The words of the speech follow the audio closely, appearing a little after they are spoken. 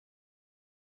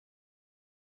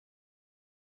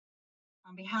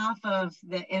On behalf of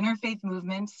the Interfaith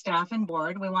Movement staff and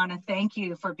board, we want to thank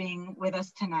you for being with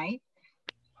us tonight.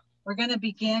 We're going to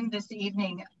begin this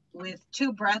evening with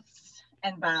 2 breaths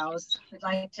and bows. We'd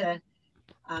like to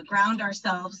ground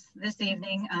ourselves this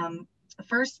evening. The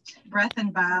first breath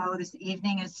and bow this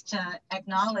evening is to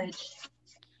acknowledge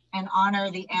and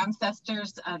honor the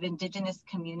ancestors of indigenous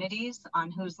communities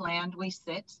on whose land we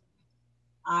sit.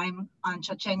 I'm on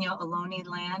Chocheño Ohlone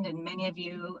land, and many of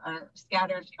you are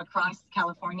scattered across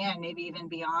California and maybe even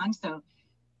beyond. So if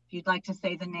you'd like to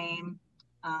say the name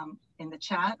in the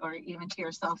chat or even to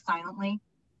yourself silently,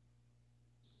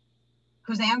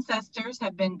 whose ancestors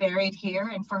have been buried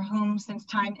here and for whom since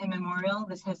time immemorial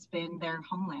this has been their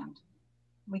homeland.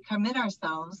 We commit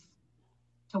ourselves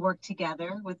to work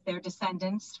together with their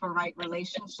descendants for right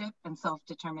relationship and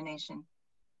self-determination.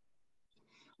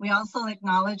 We also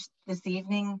acknowledge this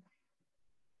evening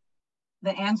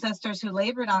the ancestors who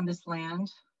labored on this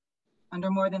land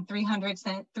under more than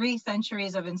 3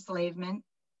 centuries of enslavement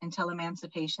until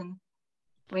emancipation.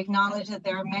 We acknowledge that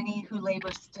there are many who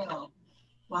labor still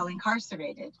while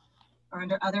incarcerated or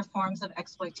under other forms of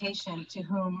exploitation to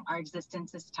whom our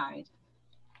existence is tied.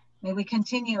 May we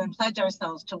continue and pledge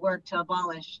ourselves to work to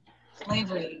abolish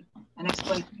slavery and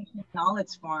exploitation in all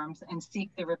its forms and seek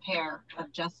the repair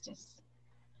of justice.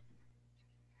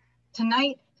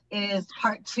 Tonight is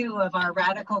part 2 of our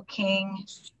Radical King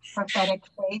Prophetic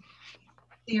Faith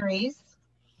series.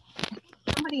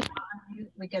 Somebody,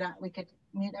 we could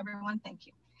mute everyone, thank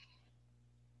you.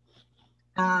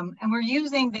 And we're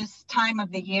using this time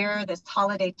of the year, this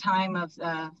holiday time of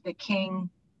the King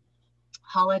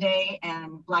holiday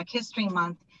and Black History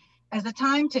Month as a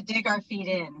time to dig our feet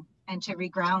in and to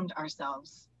reground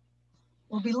ourselves.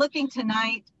 We'll be looking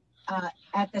tonight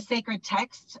at the sacred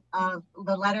text of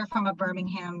the letter from a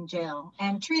Birmingham jail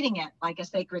and treating it like a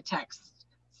sacred text,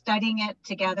 studying it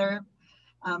together,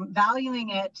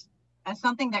 valuing it as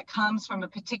something that comes from a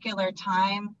particular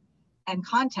time and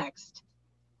context,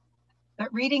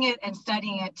 but reading it and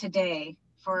studying it today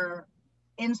for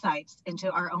insights into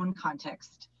our own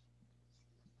context.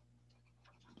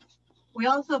 We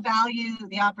also value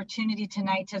the opportunity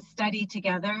tonight to study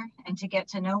together and to get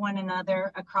to know one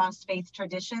another across faith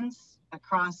traditions,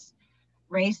 across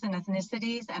race and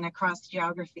ethnicities, and across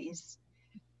geographies.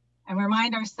 And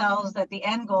remind ourselves that the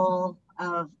end goal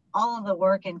of all of the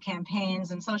work and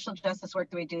campaigns and social justice work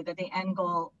that we do, that the end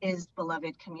goal is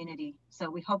beloved community. So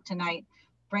we hope tonight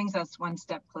brings us one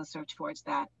step closer towards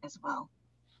that as well.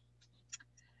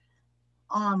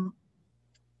 I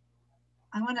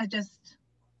want to just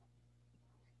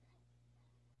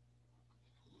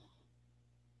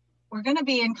we're going to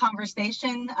be in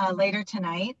conversation later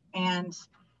tonight, and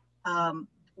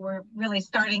we're really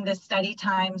starting this study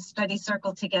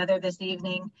circle together this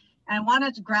evening. And I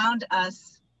wanted to ground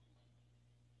us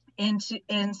in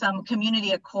some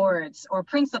community accords or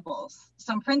principles,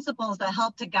 some principles that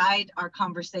help to guide our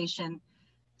conversation,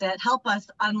 that help us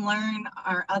unlearn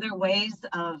our other ways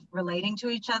of relating to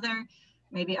each other,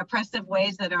 maybe oppressive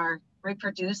ways that are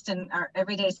reproduced in our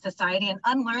everyday society, and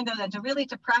unlearn those, and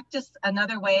to practice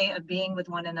another way of being with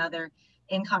one another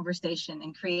in conversation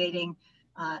and creating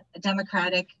a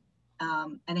democratic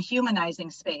and a humanizing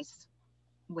space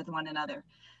with one another.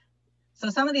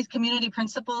 So some of these community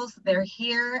principles, they're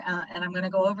here, and I'm going to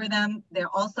go over them.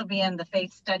 They'll also be in the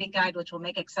Faith Study Guide, which will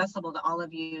make accessible to all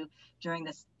of you during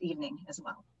this evening as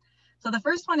well. So the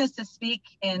first one is to speak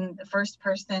in the first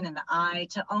person, in the I,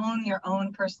 to own your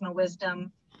own personal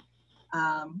wisdom,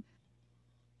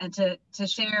 and to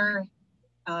share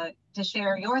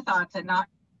your thoughts and not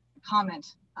comment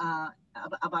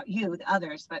about you, the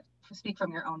others, but speak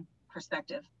from your own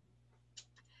perspective.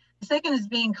 The second is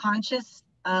being conscious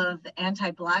of the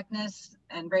anti-Blackness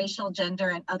and racial, gender,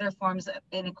 and other forms of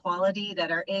inequality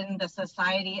that are in the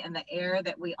society and the air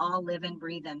that we all live and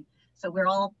breathe in. So we're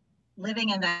all living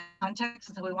in that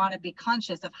context, so we want to be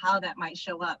conscious of how that might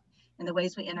show up in the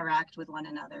ways we interact with one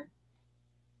another.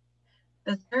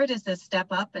 The third is to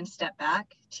step up and step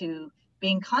back, to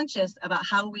being conscious about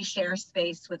how we share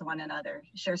space with one another,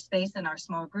 share space in our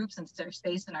small groups and share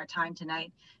space in our time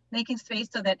tonight, making space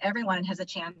so that everyone has a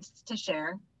chance to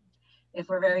share. If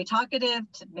we're very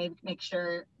talkative, to make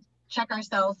sure, check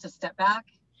ourselves to step back,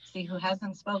 see who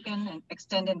hasn't spoken, and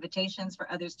extend invitations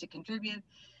for others to contribute.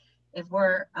 If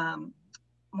we're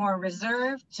more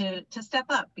reserved, to step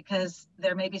up, because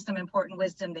there may be some important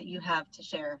wisdom that you have to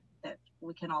share that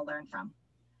we can all learn from.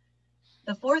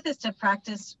 The fourth is to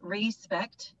practice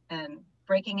respect, and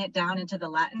breaking it down into the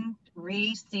Latin,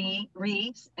 see,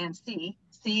 and see,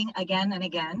 seeing again and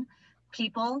again,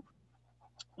 people,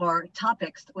 or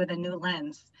topics with a new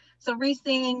lens. So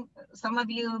re-seeing, some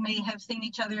of you may have seen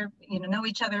each other, know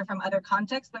each other from other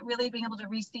contexts, but really being able to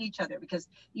re-see each other because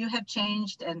you have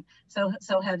changed, and so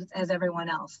has everyone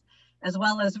else, as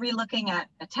well as re-looking at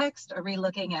a text or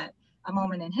re-looking at a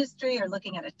moment in history or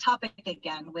looking at a topic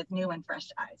again with new and fresh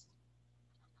eyes.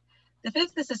 The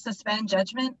fifth is to suspend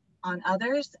judgment on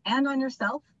others and on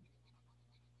yourself.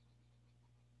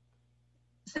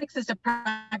 Six is to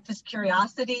practice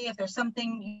curiosity. If there's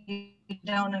something you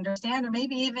don't understand or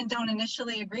maybe even don't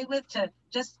initially agree with, to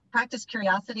just practice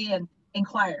curiosity and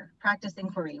inquire, practice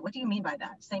inquiry. What do you mean by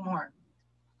that? Say more.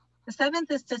 The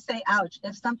seventh is to say ouch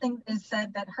if something is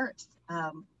said that hurts.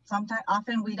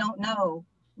 Often we don't know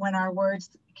when our words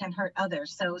can hurt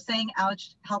others. So saying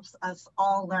ouch helps us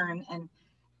all learn and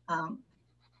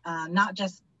not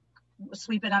just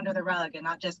sweep it under the rug and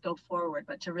not just go forward,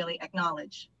 but to really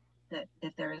acknowledge that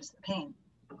if there is pain.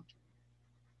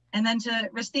 And then to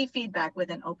receive feedback with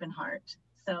an open heart.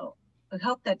 So we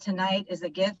hope that tonight is a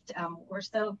gift. We're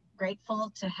so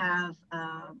grateful to have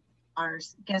our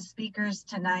guest speakers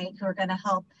tonight who are going to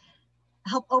help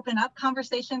open up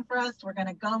conversation for us. We're going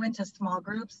to go into small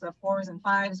groups of 4s and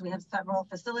 5s. We have several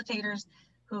facilitators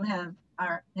who have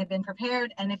been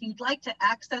prepared. And if you'd like to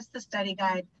access the study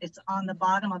guide, it's on the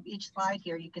bottom of each slide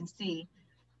here. You can see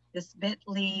this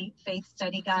bit.ly faith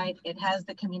study guide. It has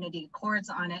the community accords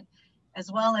on it, as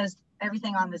well as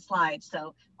everything on the slide.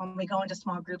 So when we go into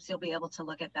small groups, you'll be able to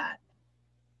look at that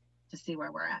to see where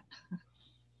we're at.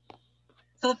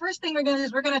 So the first thing we're going to do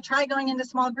is we're going to try going into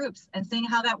small groups and seeing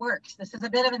how that works. This is a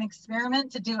bit of an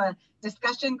experiment to do a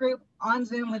discussion group on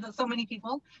Zoom with so many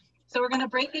people. So we're going to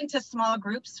break into small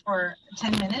groups for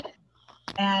 10 minutes.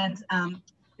 And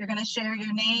you're going to share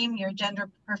your name, your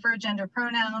preferred gender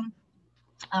pronoun,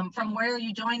 from where are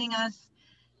you joining us,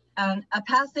 a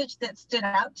passage that stood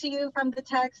out to you from the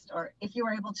text, or if you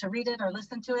were able to read it or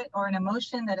listen to it, or an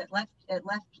emotion that it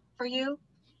left for you.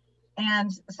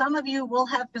 And some of you will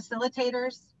have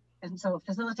facilitators. And so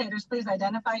facilitators, please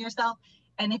identify yourself.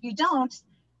 And if you don't,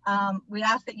 we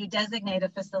ask that you designate a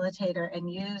facilitator and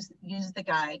use the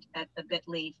guide at the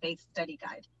bit.ly faith study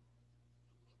guide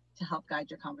to help guide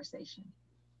your conversation.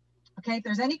 Okay, if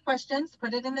there's any questions,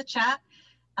 put it in the chat.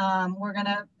 We're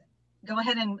gonna go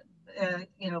ahead and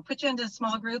put you into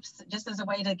small groups just as a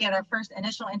way to get our first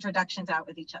initial introductions out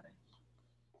with each other.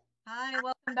 Hi,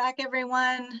 welcome back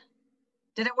everyone.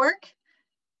 Did it work?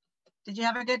 Did you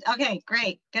have a good, okay,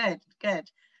 great, good.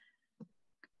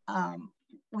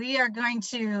 We are going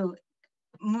to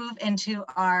move into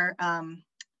our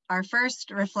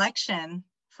first reflection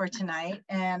for tonight,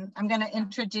 and I'm going to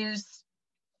introduce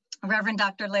Reverend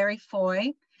Dr. Larry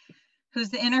Foy, who's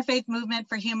the Interfaith Movement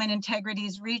for Human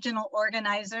Integrity's regional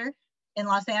organizer in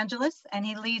Los Angeles, and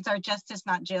he leads our Justice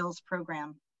Not Jails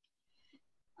program.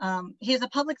 He is a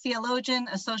public theologian,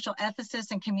 a social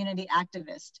ethicist, and community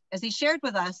activist. As he shared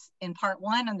with us in part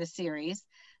 1 of the series,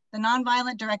 the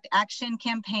nonviolent direct action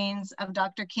campaigns of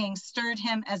Dr. King stirred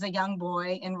him as a young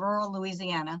boy in rural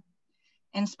Louisiana,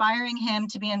 inspiring him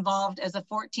to be involved as a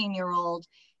 14-year-old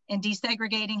in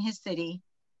desegregating his city,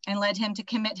 and led him to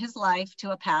commit his life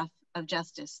to a path of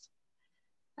justice.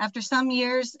 After some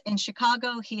years in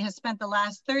Chicago, he has spent the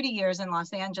last 30 years in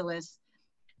Los Angeles,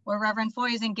 where Reverend Foy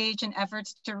is engaged in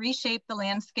efforts to reshape the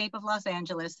landscape of Los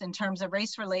Angeles in terms of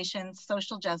race relations,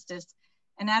 social justice,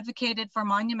 and advocated for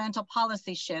monumental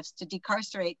policy shifts to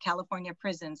decarcerate California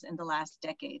prisons in the last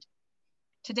decade.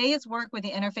 Today, his work with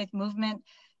the Interfaith Movement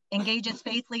engages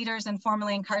faith leaders and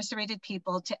formerly incarcerated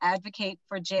people to advocate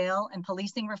for jail and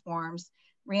policing reforms,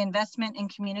 reinvestment in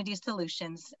community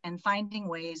solutions, and finding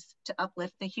ways to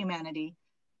uplift the humanity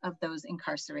of those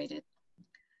incarcerated.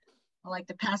 I'd like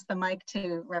to pass the mic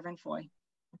to Reverend Foy.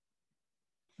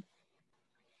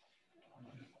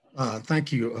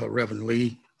 Thank you, Reverend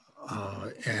Lee,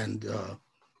 and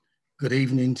good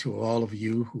evening to all of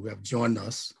you who have joined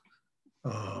us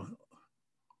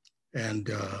and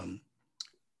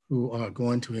who are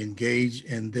going to engage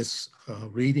in this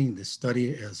reading, this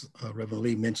study, as Reverend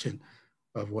Lee mentioned,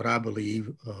 of what I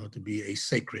believe to be a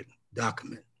sacred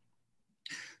document.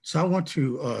 So I want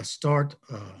to start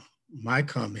my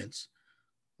comments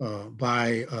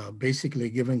by basically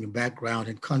giving a background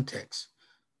and context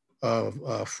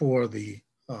of for the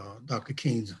Dr.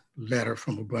 King's letter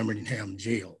from a Birmingham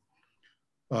jail.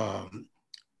 And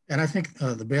I think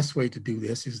the best way to do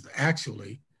this is to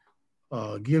actually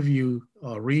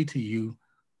read to you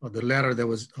the letter that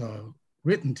was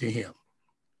written to him.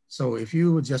 So if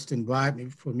you would just invite me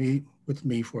with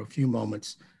me for a few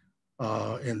moments,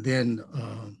 and then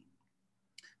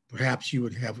perhaps you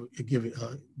would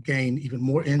gain even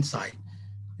more insight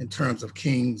in terms of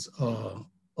King's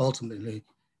ultimately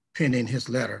penning his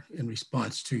letter in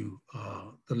response to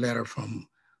the letter from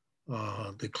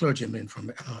the clergyman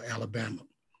from Alabama.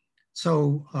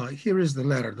 So here is the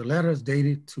letter. The letter is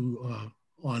dated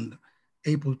on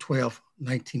April 12,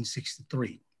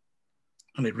 1963,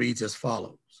 and it reads as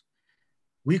follows.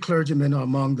 We clergymen are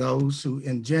among those who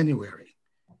in January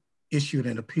issued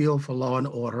an appeal for law and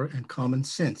order and common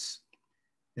sense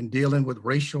in dealing with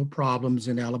racial problems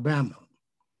in Alabama.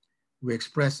 We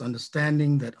express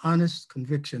understanding that honest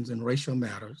convictions in racial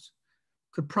matters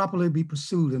could properly be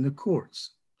pursued in the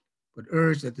courts, but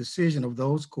urge that the decision of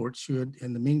those courts should,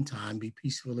 in the meantime, be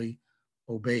peacefully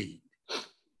obeyed.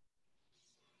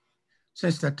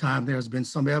 Since that time, there has been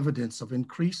some evidence of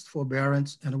increased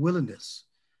forbearance and a willingness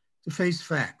to face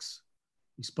facts.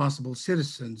 Responsible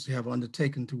citizens have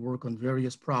undertaken to work on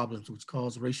various problems which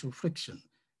cause racial friction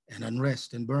and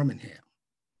unrest in Birmingham.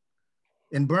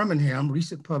 In Birmingham,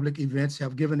 recent public events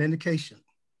have given indication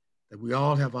that we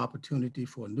all have opportunity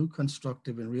for a new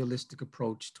constructive and realistic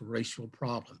approach to racial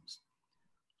problems.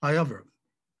 However,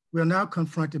 we are now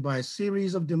confronted by a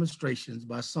series of demonstrations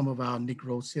by some of our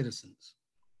Negro citizens,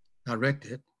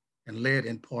 directed and led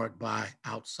in part by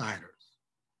outsiders.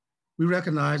 We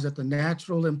recognize that the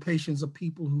natural impatience of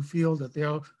people who feel that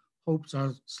their hopes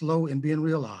are slow in being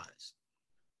realized,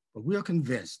 but we are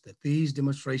convinced that these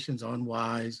demonstrations are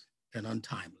unwise and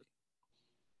untimely.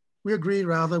 We agree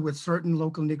rather with certain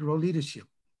local Negro leadership,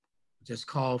 which has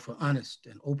called for honest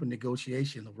and open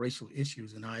negotiation of racial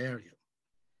issues in our area.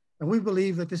 And we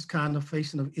believe that this kind of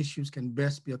facing of issues can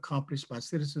best be accomplished by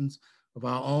citizens of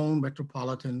our own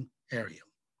metropolitan area,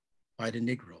 by the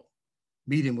Negro,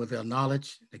 meeting with their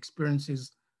knowledge and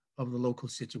experiences of the local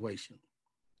situation.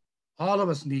 All of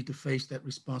us need to face that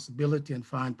responsibility and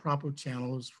find proper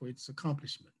channels for its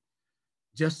accomplishment,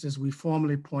 just as we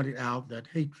formerly pointed out that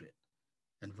hatred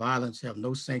and violence have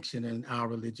no sanction in our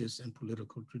religious and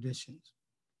political traditions.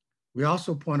 We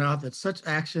also point out that such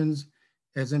actions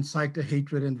as incite to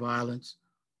hatred and violence,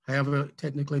 however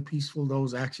technically peaceful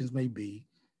those actions may be,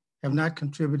 have not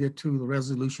contributed to the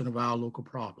resolution of our local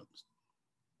problems.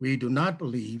 We do not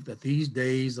believe that these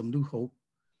days of new hope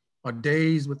are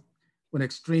days when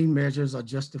extreme measures are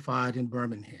justified in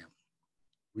Birmingham.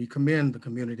 We commend the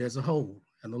community as a whole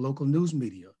and the local news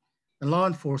media and law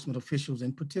enforcement officials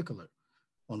in particular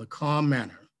on the calm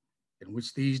manner in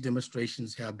which these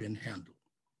demonstrations have been handled.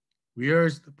 We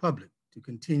urge the public to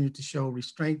continue to show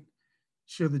restraint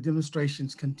should the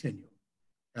demonstrations continue,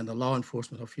 and the law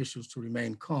enforcement officials to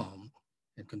remain calm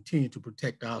and continue to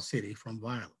protect our city from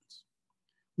violence.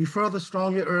 We further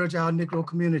strongly urge our Negro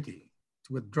community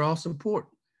to withdraw support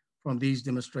from these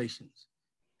demonstrations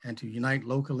and to unite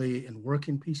locally in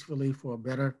working peacefully for a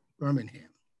better Birmingham.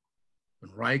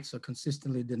 When rights are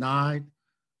consistently denied,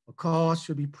 a cause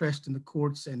should be pressed in the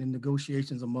courts and in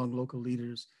negotiations among local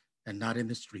leaders and not in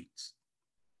the streets.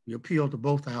 We appeal to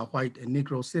both our white and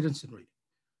Negro citizenry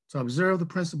to observe the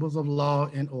principles of law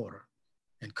and order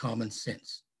and common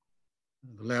sense.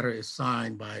 The letter is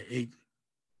signed by 8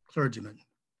 clergymen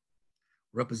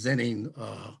representing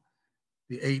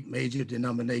the 8 major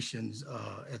denominations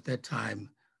at that time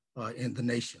in the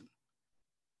nation.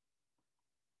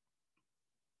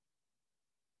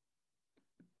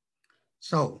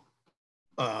 So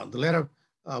the letter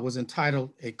was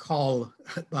entitled a call,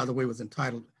 by the way, was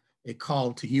entitled A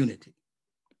Call to Unity.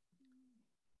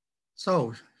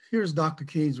 So here's Dr.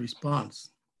 King's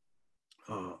response.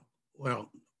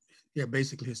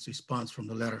 Basically his response from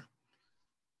the letter.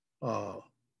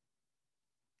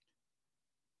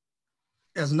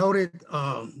 As noted,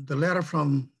 the letter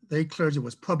from the clergy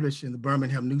was published in the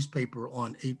Birmingham newspaper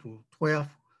on April 12,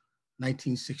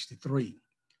 1963.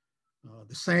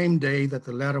 The same day that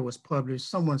the letter was published,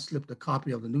 someone slipped a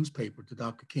copy of the newspaper to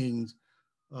Dr. King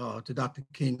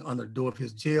under the door of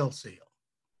his jail cell.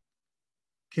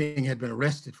 King had been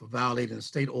arrested for violating a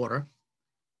state order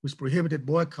which prohibited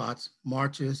boycotts,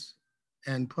 marches,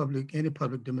 and any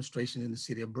public demonstration in the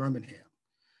city of Birmingham.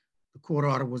 The court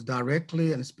order was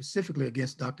directly and specifically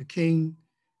against Dr. King,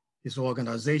 his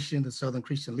organization, the Southern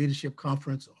Christian Leadership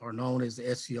Conference, or known as the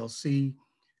SCLC,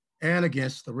 and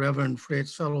against the Reverend Fred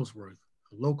Shuttlesworth,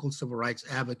 a local civil rights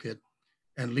advocate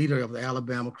and leader of the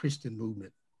Alabama Christian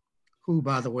movement, who,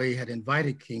 by the way, had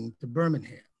invited King to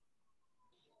Birmingham.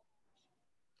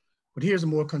 But here's a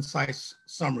more concise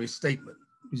summary statement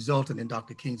resulting in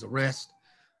Dr. King's arrest,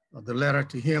 the letter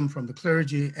to him from the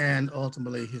clergy, and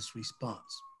ultimately his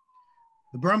response.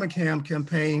 The Birmingham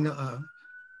campaign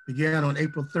began on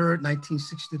April 3rd,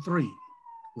 1963,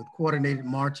 with coordinated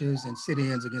marches and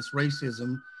sit-ins against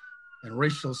racism and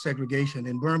racial segregation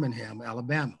in Birmingham,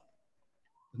 Alabama.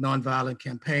 The nonviolent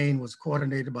campaign was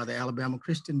coordinated by the Alabama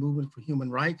Christian Movement for Human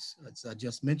Rights, as I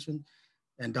just mentioned,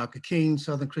 and Dr. King's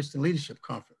Southern Christian Leadership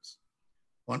Conference.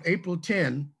 On April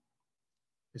 10,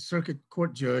 the circuit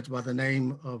court judge by the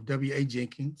name of W.A.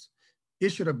 Jenkins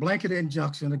issued a blanket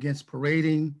injunction against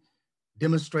parading,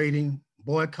 demonstrating,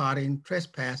 boycotting,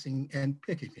 trespassing, and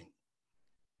picketing.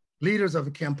 Leaders of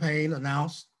the campaign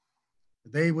announced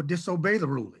that they would disobey the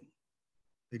ruling.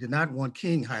 They did not want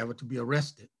King, however, to be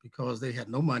arrested because they had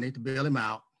no money to bail him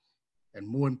out. And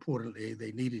more importantly,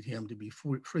 they needed him to be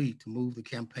free to move the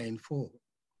campaign forward,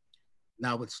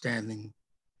 notwithstanding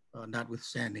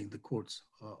the court's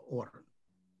order.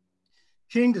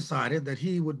 King decided that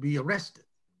he would be arrested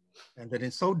and that in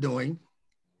so doing,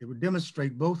 it would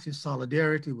demonstrate both his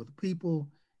solidarity with the people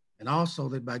and also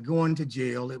that by going to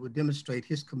jail, it would demonstrate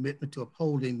his commitment to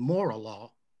upholding moral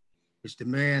law, which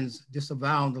demands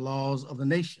disavowing the laws of the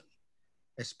nation,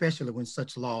 especially when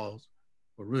such laws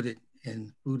were rooted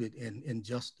in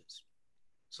injustice.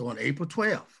 So on April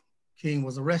 12th, King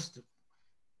was arrested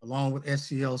along with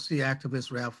SCLC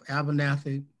activist Ralph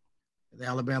Abernathy, the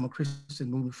Alabama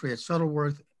Christian Movement Fred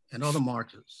Shuttleworth, and other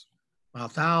marchers, while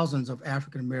thousands of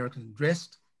African Americans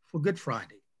dressed for Good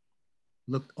Friday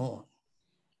looked on.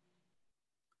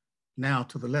 Now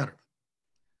to the letter.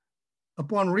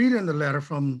 Upon reading the letter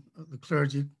from the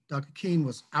clergy, Dr. King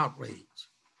was outraged.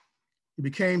 He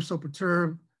became so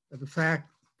perturbed at the fact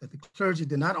that the clergy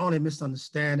did not only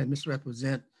misunderstand and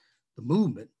misrepresent the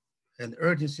movement and the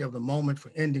urgency of the moment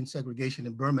for ending segregation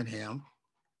in Birmingham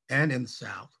and in the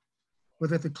South, but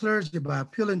that the clergy, by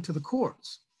appealing to the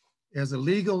courts as a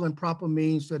legal and proper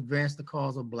means to advance the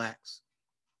cause of Blacks,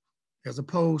 as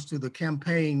opposed to the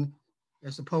campaign's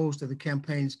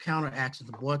counteractions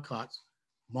of boycotts,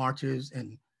 marches,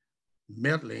 and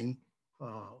meddling,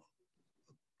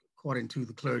 according to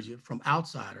the clergy, from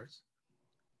outsiders,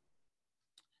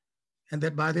 and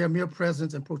that by their mere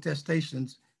presence and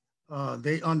protestations,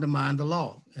 they undermined the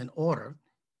law and order,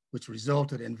 which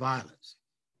resulted in violence.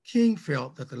 King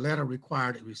felt that the letter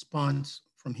required a response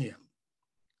from him.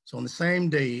 So on the same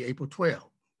day, April 12th,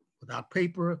 without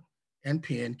paper and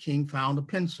pen, King found a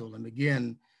pencil and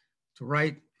began to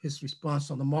write his response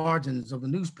on the margins of the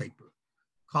newspaper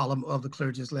column of the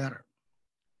clergy's letter.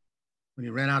 When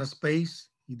he ran out of space,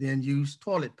 he then used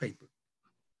toilet paper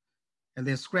and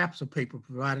then scraps of paper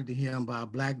provided to him by a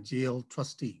Black jail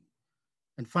trustee.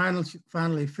 And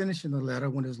finally finishing the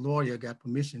letter when his lawyer got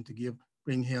permission to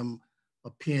bring him a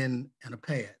pen and a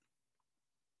pad.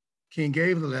 King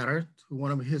gave the letter to one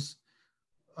of his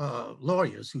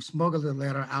lawyers who smuggled the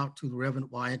letter out to the Reverend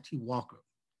Y.T. Walker,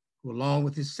 who along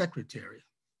with his secretary,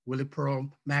 Willie Pearl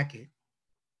Mackey,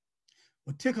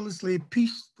 meticulously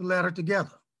pieced the letter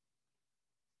together.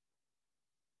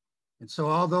 And so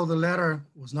although the letter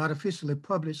was not officially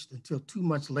published until 2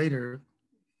 months later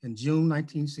in June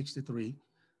 1963,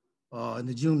 in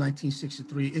the June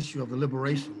 1963 issue of the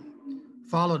Liberation,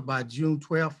 followed by June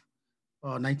 12th,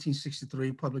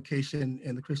 1963 publication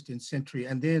in the Christian Century,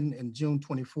 and then in June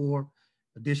 24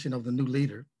 edition of the New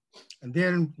Leader, and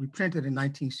then reprinted in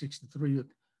 1963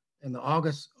 in the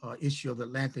August issue of the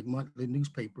Atlantic Monthly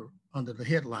newspaper under the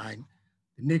headline,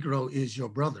 "The Negro is Your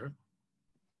Brother."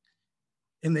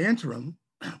 In the interim,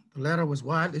 the letter was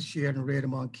widely shared and read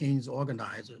among King's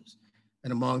organizers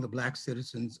and among the Black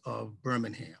citizens of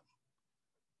Birmingham.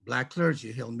 Black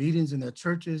clergy held meetings in their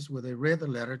churches where they read the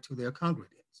letter to their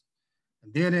congregants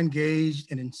and then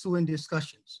engaged in ensuing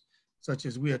discussions, such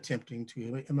as we are attempting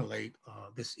to emulate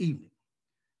this evening.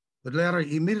 The letter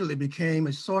immediately became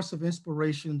a source of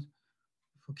inspiration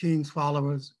for King's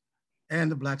followers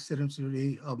and the Black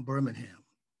citizenry of Birmingham,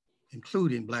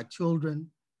 including Black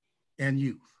children and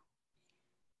youth.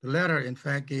 The letter, in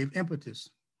fact, gave impetus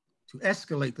to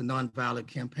escalate the nonviolent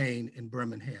campaign in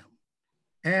Birmingham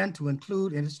and to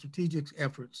include in its strategic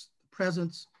efforts the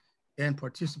presence and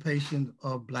participation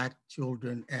of Black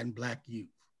children and Black youth.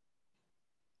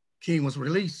 King was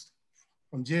released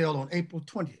from jail on April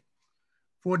 20th.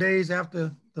 4 days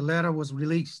after the letter was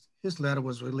released, his letter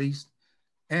was released,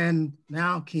 and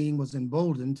now King was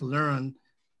emboldened to learn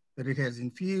that it has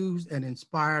infused and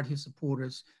inspired his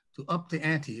supporters to up the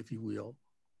ante, if you will,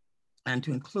 and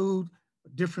to include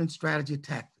different strategy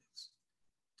tactics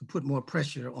to put more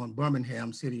pressure on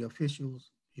Birmingham city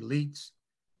officials, elites,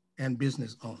 and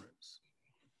business owners.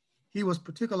 He was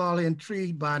particularly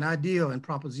intrigued by an idea and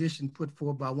proposition put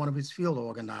forth by one of his field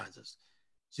organizers,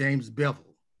 James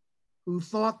Bevel, who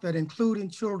thought that including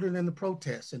children in the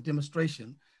protests and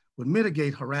demonstration would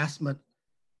mitigate harassment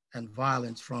and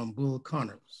violence from Bull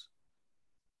Connor's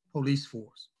police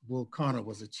force. Bull Connor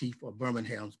was the chief of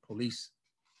Birmingham's police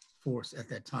force at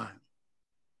that time.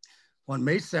 On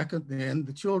May 2nd, then,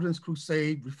 the Children's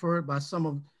Crusade, referred by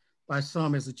some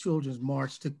as the Children's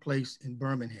March, took place in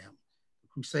Birmingham. The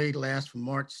crusade lasts from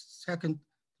May 2nd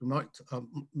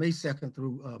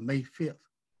through May 5th.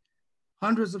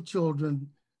 Hundreds of children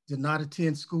did not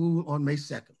attend school on May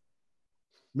 2nd.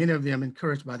 Many of them,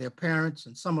 encouraged by their parents,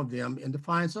 and some of them, in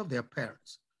defiance of their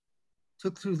parents,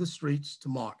 took to the streets to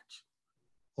march.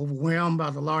 Overwhelmed by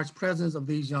the large presence of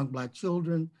these young Black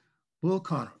children, Bull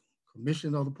Connor,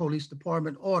 commissioner of the police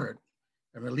department, ordered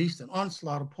and released an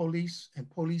onslaught of police and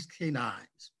police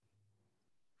canines,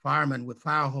 firemen with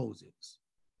fire hoses,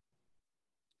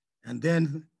 and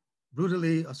then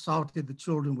brutally assaulted the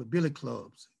children with billy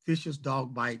clubs, vicious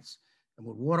dog bites, and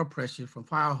with water pressure from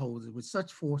fire hoses with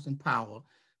such force and power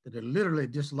that it literally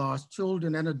dislodged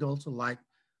children and adults alike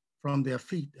from their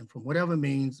feet and from whatever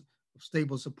means of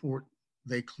stable support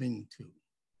they cling to.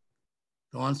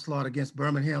 The onslaught against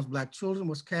Birmingham's Black children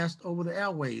was cast over the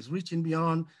airways, reaching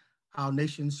beyond our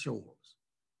nation's shores.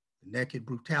 The naked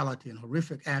brutality and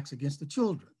horrific acts against the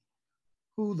children,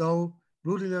 who, though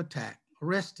brutally attacked,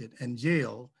 arrested, and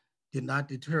jailed, did not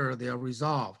deter their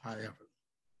resolve, however.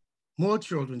 More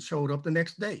children showed up the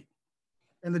next day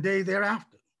and the day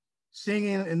thereafter,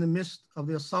 singing in the midst of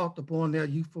the assault upon their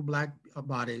youthful Black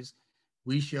bodies,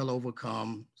 "We shall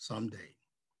overcome someday."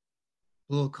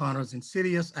 Bull Connor's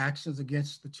insidious actions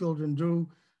against the children drew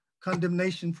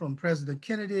condemnation from President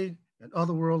Kennedy and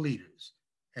other world leaders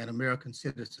and American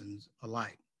citizens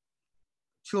alike.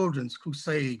 Children's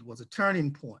Crusade was a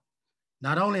turning point,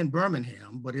 not only in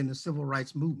Birmingham, but in the civil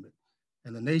rights movement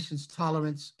and the nation's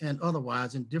tolerance and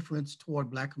otherwise indifference toward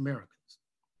Black Americans.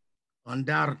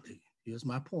 Undoubtedly, here's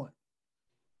my point,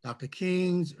 Dr.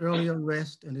 King's early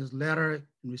arrest and his letter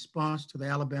in response to the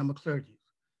Alabama clergy's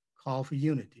call for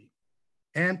unity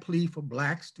and plea for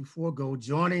Blacks to forego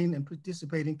joining and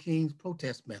participating in King's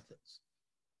protest methods,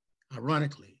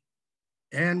 ironically,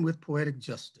 and with poetic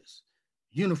justice,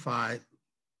 unified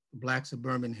the Blacks of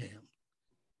Birmingham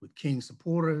with King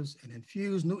supporters and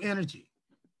infused new energy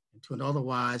into an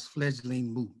otherwise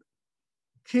fledgling movement.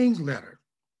 King's letter,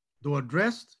 though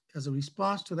addressed as a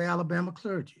response to the Alabama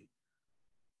clergy,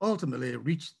 ultimately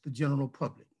reached the general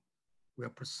public, where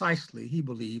precisely he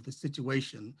believed the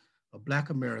situation of Black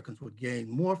Americans would gain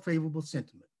more favorable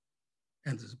sentiment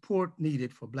and the support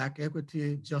needed for Black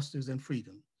equity, justice, and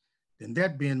freedom than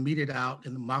that being meted out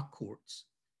in the mock courts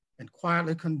and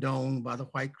quietly condoned by the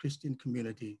white Christian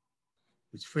community,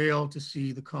 which failed to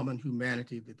see the common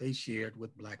humanity that they shared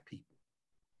with Black people.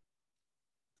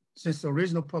 Since the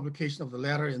original publication of the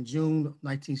letter in June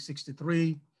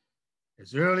 1963,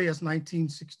 as early as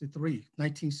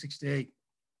 1968,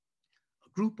 a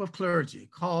group of clergy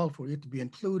called for it to be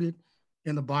included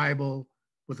in the Bible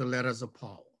with the letters of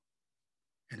Paul.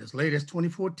 And as late as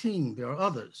 2014, there are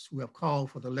others who have called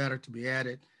for the letter to be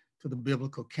added to the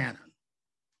biblical canon.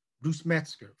 Bruce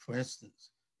Metzger, for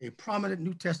instance, a prominent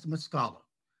New Testament scholar,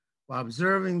 while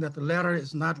observing that the letter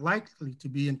is not likely to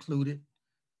be included,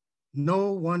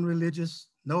 no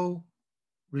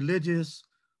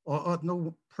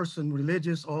person,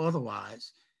 religious or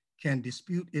otherwise, can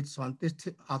dispute its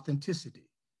authenticity,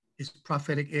 its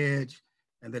prophetic edge,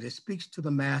 and that it speaks to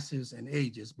the masses and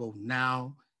ages, both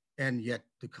now and yet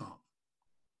to come.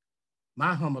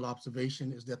 My humble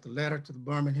observation is that the letter to the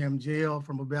Birmingham Jail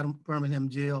from a Birmingham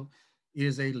Jail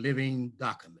is a living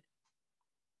document.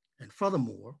 And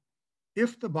furthermore,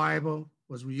 if the Bible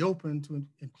was reopened to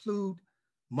include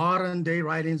modern day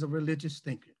writings of religious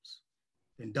thinkers,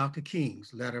 then Dr.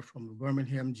 King's letter from the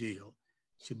Birmingham Jail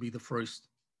should be the first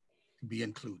to be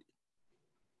included.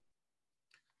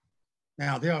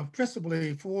 Now, there are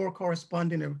principally 4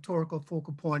 corresponding and rhetorical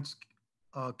focal points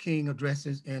King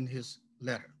addresses in his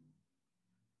letter.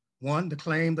 1, the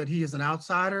claim that he is an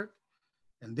outsider,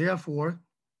 and therefore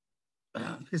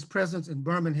his presence in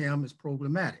Birmingham is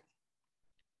problematic.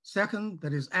 2nd,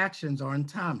 that his actions are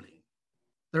untimely.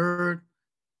 3rd,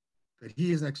 that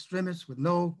he is an extremist with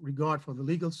no regard for the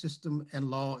legal system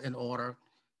and law and order.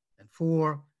 And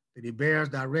 4, that he bears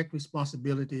direct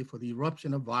responsibility for the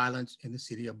eruption of violence in the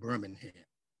city of Birmingham.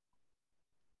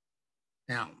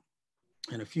 Now,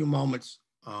 in a few moments,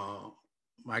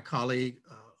 my colleague,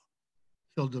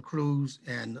 Hilda Cruz,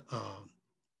 and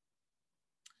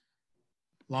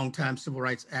longtime civil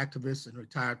rights activist and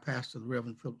retired pastor, the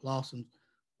Reverend Philip Lawson,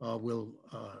 will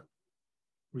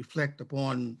reflect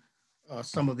upon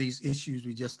some of these issues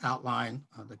we just outlined,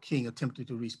 that King attempted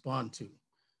to respond to.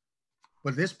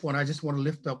 But at this point, I just want to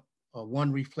lift up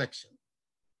one reflection,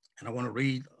 and I want to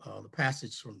read the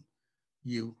passage from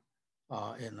you,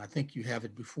 and I think you have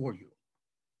it before you.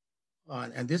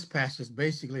 And this passage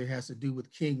basically has to do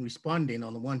with King responding,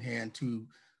 on the one hand, to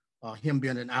him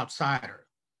being an outsider.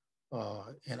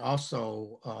 And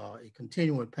also a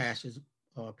continuing passage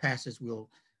will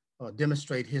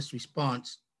demonstrate his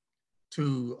response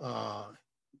to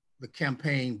the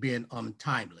campaign being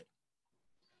untimely.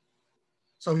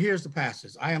 So here's the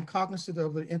passage. I am cognizant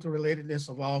of the interrelatedness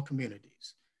of all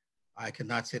communities. I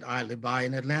cannot sit idly by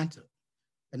in Atlanta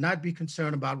and not be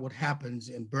concerned about what happens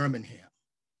in Birmingham.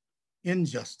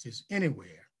 Injustice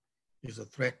anywhere is a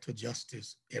threat to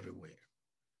justice everywhere.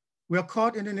 We are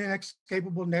caught in an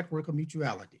inescapable network of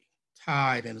mutuality,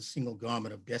 tied in a single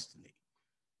garment of destiny.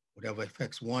 Whatever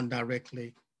affects one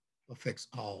directly affects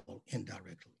all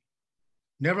indirectly.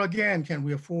 Never again can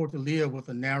we afford to live with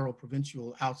a narrow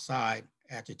provincial outside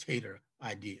agitator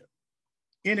idea.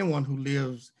 Anyone who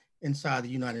lives inside the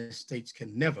United States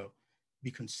can never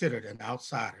be considered an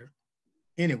outsider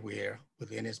anywhere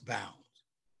within its bounds.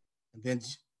 And then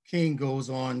King goes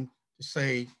on to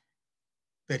say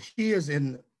that he is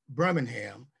in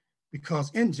Birmingham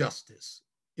because injustice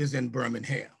is in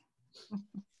Birmingham.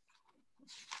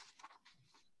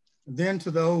 And then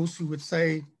to those who would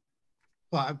say,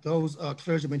 those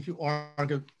clergymen who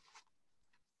argued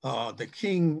the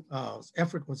King's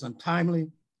effort was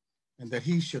untimely and that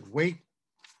he should wait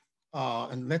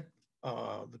and let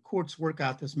the courts work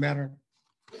out this matter,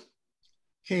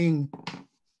 King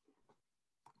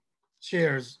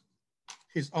shares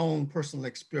his own personal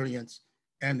experience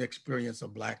and the experience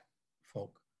of Black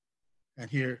folk. And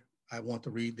here I want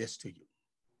to read this to you.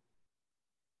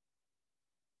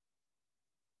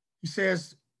 He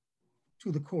says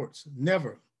to the courts,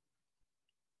 never,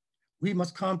 we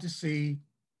must come to see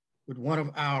with one of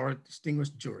our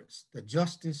distinguished jurists that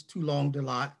justice too long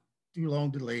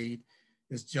delayed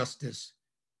is justice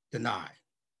denied.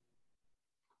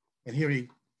 And here he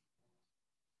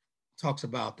talks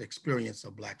about the experience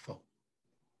of Black folk.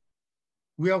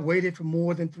 We have waited for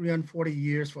more than 340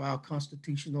 years for our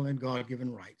constitutional and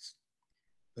God-given rights.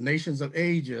 The nations of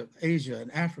Asia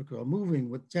and Africa are moving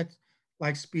with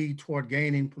jet-like speed toward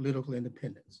gaining political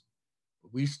independence.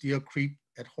 But we still creep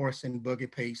at horse and buggy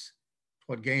pace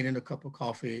toward gaining a cup of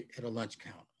coffee at a lunch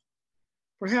counter.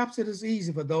 Perhaps it is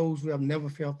easy for those who have never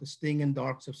felt the sting and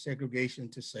darts of segregation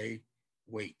to say,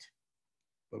 wait.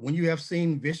 But when you have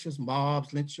seen vicious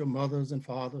mobs lynch your mothers and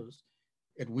fathers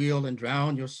at will and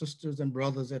drown your sisters and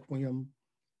brothers at whim,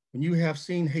 when you have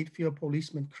seen hate-filled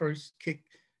policemen curse, kick,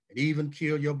 and even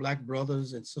kill your Black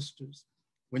brothers and sisters,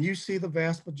 when you see the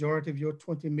vast majority of your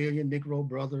 20 million Negro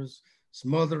brothers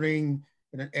smothering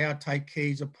in an airtight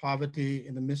cage of poverty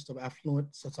in the midst of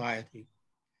affluent society,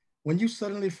 when you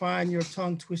suddenly find your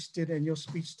tongue twisted and your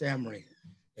speech stammering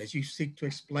as you seek to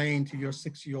explain to your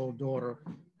 6-year-old daughter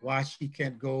why she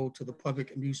can't go to the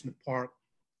public amusement park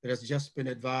that has just been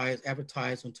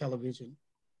advertised on television,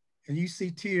 and you see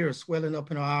tears swelling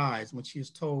up in her eyes when she is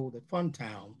told that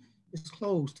Funtown is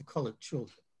closed to colored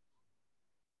children,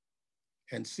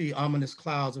 and see ominous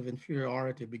clouds of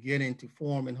inferiority beginning to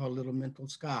form in her little mental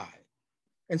sky,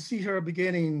 and see her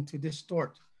beginning to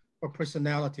distort her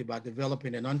personality by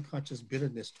developing an unconscious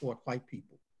bitterness toward white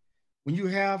people. When you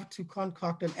have to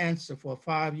concoct an answer for a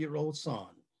 5-year-old son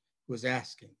who is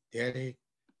asking, Daddy,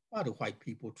 why do white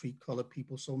people treat colored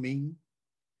people so mean?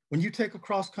 When you take a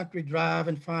cross-country drive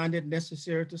and find it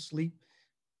necessary to sleep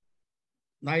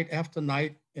night after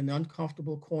night in the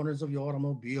uncomfortable corners of your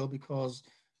automobile because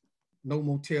no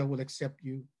motel will accept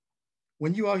you.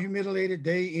 When you are humiliated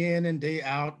day in and day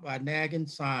out by nagging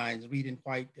signs reading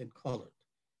white and colored.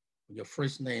 When your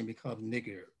first name becomes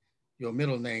nigger, your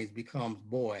middle name becomes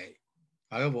boy,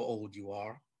 however old you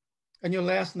are, and your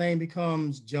last name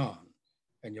becomes John,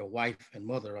 and your wife and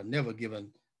mother are never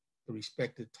given the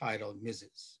respected title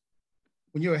Mrs.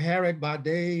 When you're harried by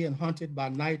day and hunted by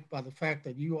night by the fact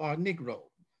that you are a Negro,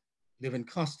 living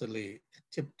constantly at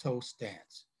tiptoe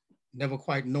stance, never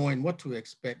quite knowing what to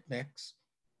expect next,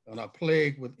 and are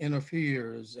plagued with inner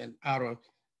fears and outer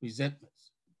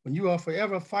resentments. When you are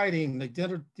forever fighting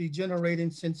the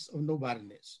degenerating sense of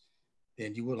nobodiness,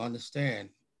 then you will understand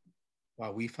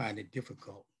why we find it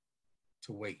difficult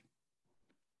to wait.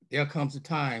 There comes a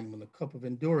time when the cup of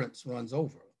endurance runs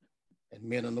over and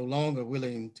men are no longer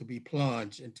willing to be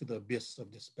plunged into the abyss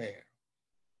of despair.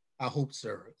 I hope,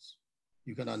 sirs,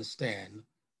 you can understand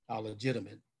our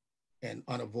legitimate and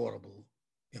unavoidable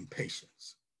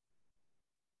impatience.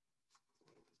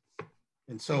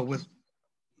 And so with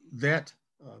that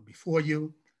before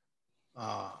you,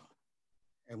 I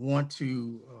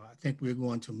think we're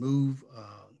going to move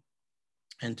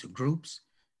into groups,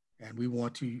 and we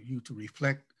want you to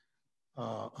reflect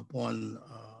upon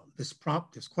this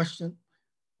prompt, this question,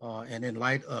 and in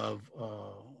light of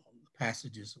the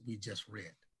passages we just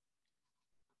read.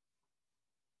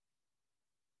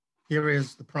 Here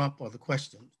is the prompt or the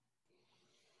question.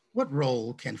 What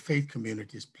role can faith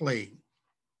communities play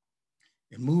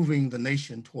in moving the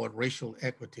nation toward racial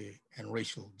equity and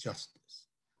racial justice?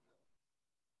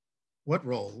 What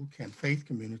role can faith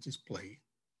communities play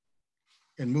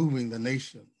in moving the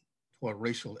nation toward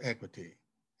racial equity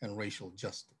and racial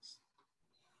justice?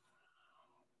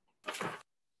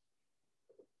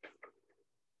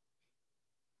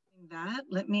 That,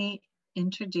 let me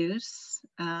introduce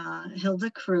Hilda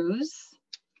Cruz.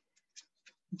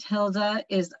 Hilda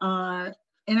is our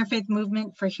Interfaith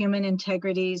Movement for Human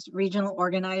Integrity's regional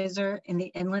organizer in the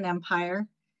Inland Empire,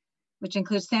 which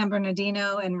includes San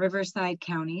Bernardino and Riverside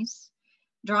counties.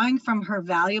 Drawing from her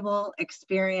valuable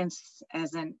experience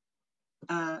as an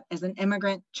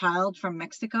immigrant child from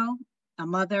Mexico, a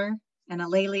mother, and a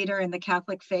lay leader in the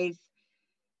Catholic faith,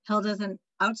 Hilda is an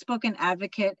outspoken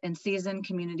advocate and seasoned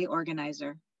community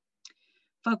organizer.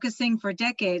 Focusing for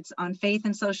decades on faith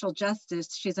and social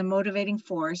justice, she's a motivating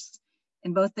force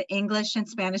in both the English and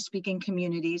Spanish-speaking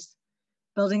communities,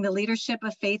 building the leadership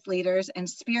of faith leaders and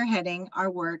spearheading our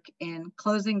work in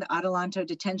closing the Adelanto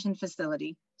detention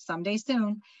facility someday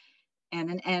soon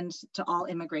and an end to all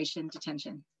immigration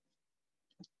detention.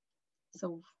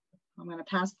 So I'm going to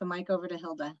pass the mic over to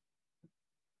Hilda.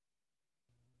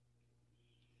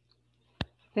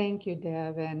 Thank you,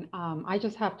 Deb. And I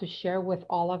just have to share with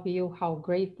all of you how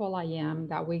grateful I am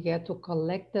that we get to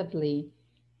collectively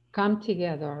come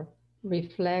together,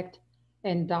 reflect,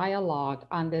 and dialogue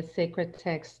on this sacred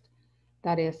text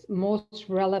that is most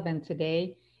relevant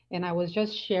today. And I was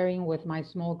just sharing with my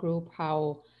small group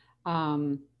how,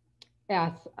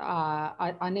 as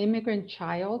an immigrant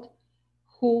child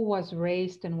who was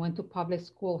raised and went to public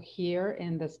school here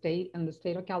in the state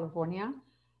of California,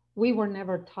 we were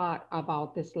never taught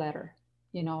about this letter,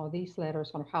 these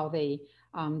letters or how they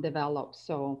develop.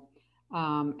 So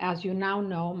as you now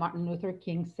know, Martin Luther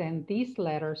King sent these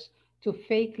letters to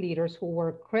faith leaders who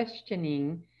were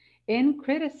questioning and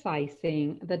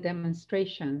criticizing the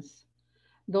demonstrations,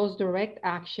 those direct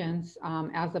actions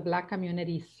as the Black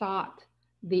community sought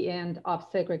the end of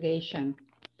segregation.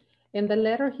 In the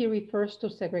letter, he refers to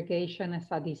segregation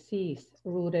as a disease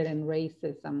rooted in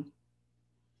racism.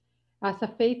 As a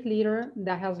faith leader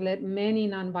that has led many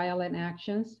nonviolent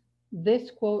actions,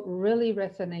 this quote really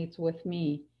resonates with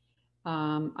me.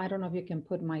 I don't know if you can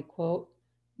put my quote.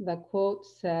 The quote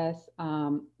says,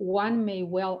 one may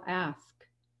well ask,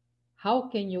 how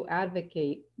can you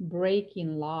advocate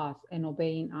breaking laws and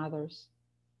obeying others?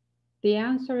 The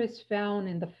answer is found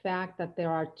in the fact that there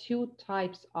are two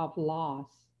types of laws.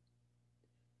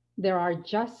 There are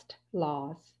just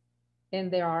laws and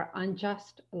there are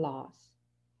unjust laws.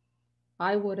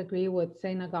 I would agree with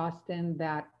St. Augustine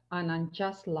that an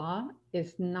unjust law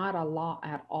is not a law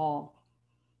at all.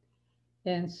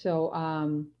 And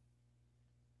so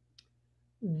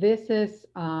this is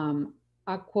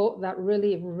a quote that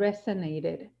really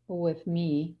resonated with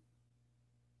me,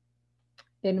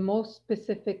 and most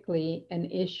specifically in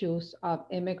issues of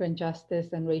immigrant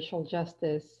justice and racial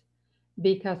justice,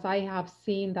 because I have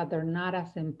seen that they're not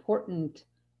as important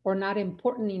or not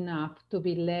important enough to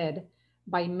be led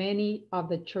by many of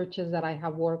the churches that I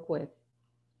have worked with.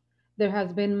 There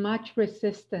has been much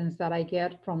resistance that I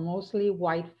get from mostly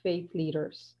white faith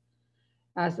leaders,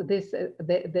 as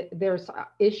there's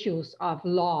issues of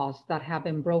laws that have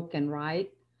been broken,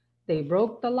 right? They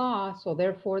broke the law, so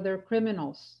therefore they're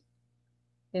criminals.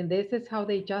 And this is how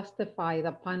they justify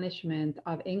the punishment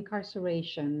of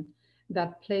incarceration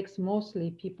that plagues mostly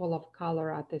people of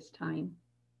color at this time.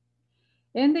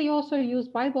 And they also use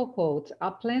Bible quotes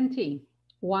aplenty.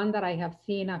 One that I have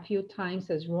seen a few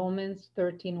times is Romans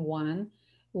 13:1,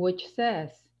 which says,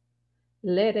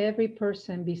 let every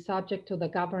person be subject to the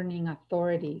governing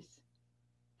authorities,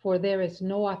 for there is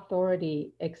no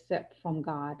authority except from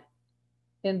God,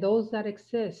 and those that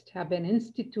exist have been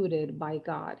instituted by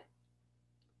God.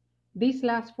 These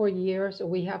last 4 years,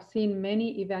 we have seen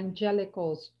many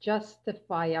evangelicals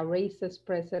justify a racist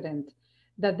president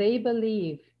that they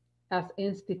believe as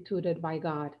instituted by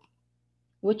God,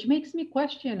 which makes me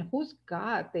question whose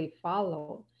God they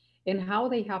follow and how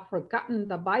they have forgotten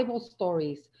the Bible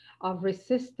stories of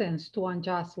resistance to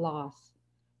unjust laws.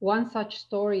 One such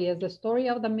story is the story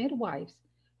of the midwives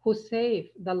who saved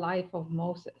the life of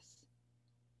Moses.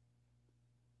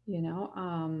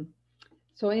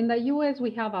 So in the US,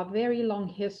 we have a very long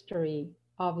history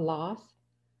of laws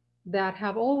that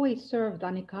have always served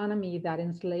an economy that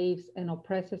enslaves and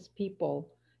oppresses people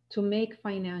to make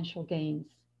financial gains.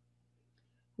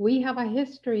 We have a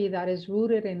history that is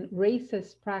rooted in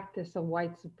racist practice of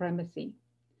white supremacy,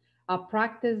 a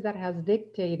practice that has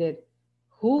dictated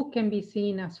who can be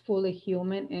seen as fully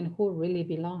human and who really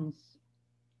belongs.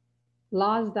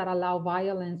 Laws that allow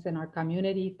violence in our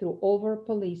community through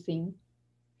over-policing,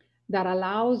 that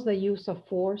allows the use of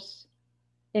force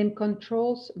and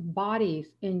controls bodies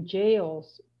in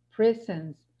jails,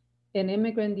 prisons, and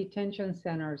immigrant detention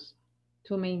centers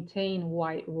to maintain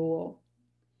white rule.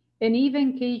 And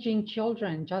even caging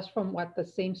children, just from what the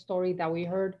same story that we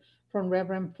heard from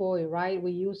Reverend Foy, right?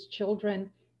 We use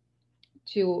children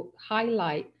to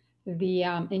highlight the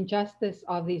injustice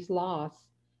of these laws,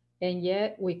 and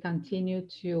yet we continue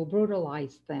to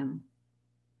brutalize them.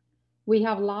 We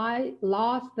have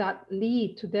laws that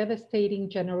lead to devastating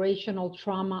generational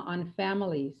trauma on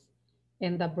families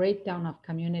and the breakdown of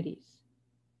communities,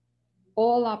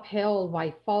 all upheld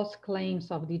by false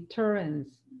claims of deterrence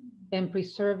and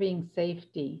preserving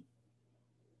safety,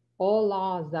 all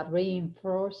laws that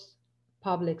reinforce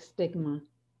public stigma.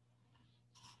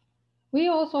 We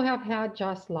also have had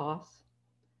just laws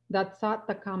that sought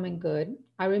the common good.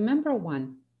 I remember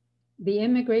one, the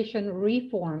Immigration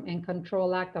Reform and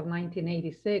Control Act of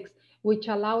 1986, which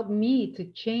allowed me to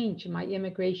change my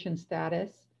immigration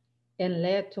status and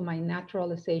led to my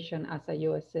naturalization as a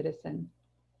US citizen.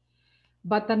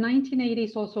 But the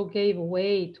 1980s also gave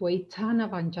way to a ton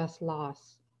of unjust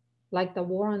laws, like the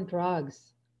war on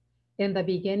drugs and the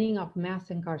beginning of mass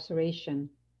incarceration.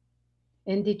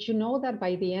 And did you know that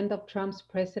by the end of Trump's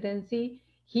presidency,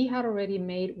 he had already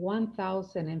made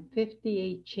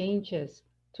 1,058 changes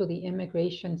to the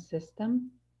immigration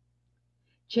system?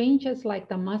 Changes like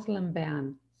the Muslim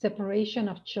ban, separation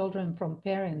of children from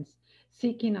parents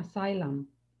seeking asylum,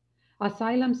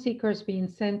 asylum seekers being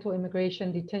sent to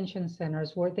immigration detention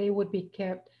centers where they would be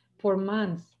kept for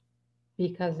months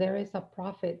because there is a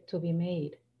profit to be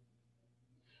made.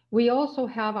 We also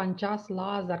have unjust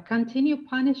laws that continue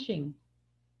punishing.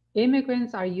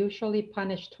 Immigrants are usually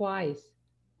punished twice.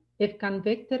 If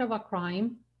convicted of a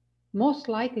crime, most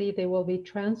likely they will be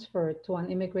transferred to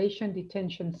an immigration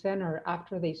detention center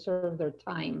after they serve their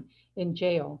time in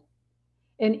jail.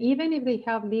 And even if they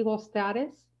have legal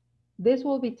status, this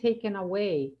will be taken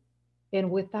away.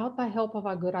 And without the help of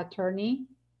a good attorney,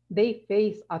 they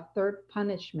face a third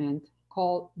punishment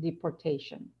called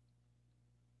deportation.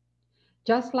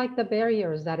 Just like the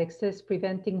barriers that exist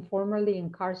preventing formerly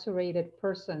incarcerated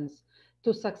persons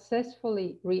to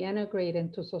successfully reintegrate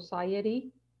into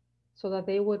society so that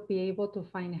they would be able to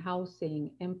find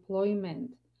housing, employment,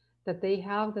 that they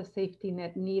have the safety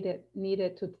net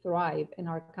needed to thrive in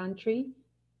our country,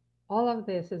 all of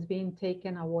this is being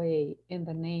taken away in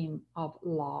the name of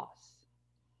laws.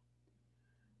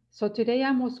 So today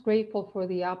I'm most grateful for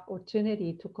the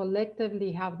opportunity to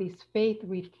collectively have these faith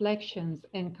reflections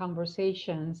and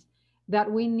conversations that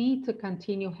we need to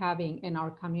continue having in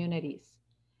our communities,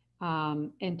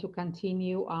 and to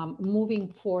continue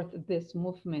moving forth this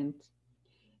movement.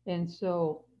 And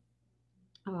so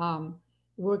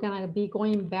we're going to be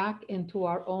going back into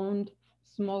our own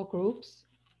small groups,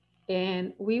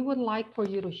 and we would like for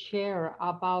you to share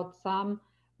about some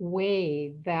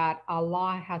way that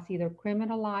Allah has either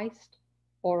criminalized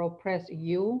or oppressed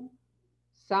you,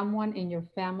 someone in your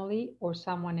family, or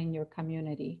someone in your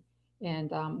community.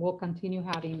 And we'll continue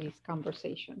having these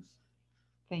conversations.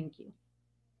 Thank you.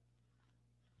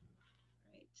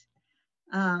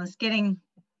 Great. It's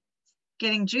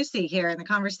getting juicy here in the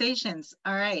conversations.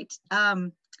 All right.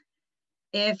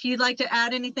 If you'd like to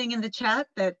add anything in the chat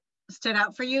that stood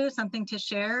out for you, something to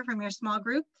share from your small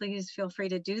group, please feel free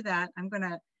to do that. I'm going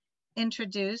to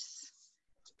introduce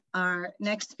our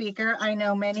next speaker. I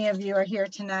know many of you are here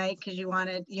tonight because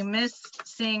you missed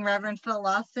seeing Reverend Phil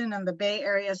Lawson on the Bay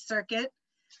Area circuit.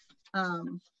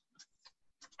 I'm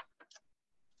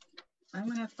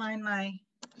going to find my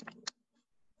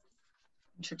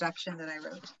introduction that I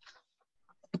wrote.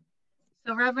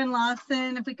 So Reverend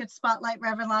Lawson, if we could spotlight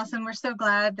Reverend Lawson, we're so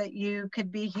glad that you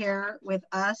could be here with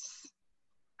us.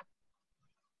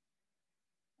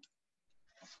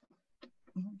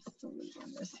 I'm still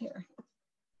leaving this here.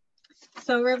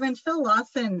 So Reverend Phil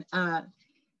Lawson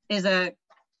is a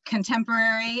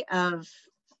contemporary of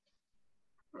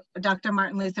Dr.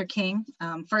 Martin Luther King,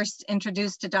 first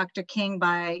introduced to Dr. King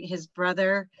by his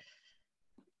brother,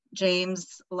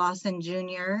 James Lawson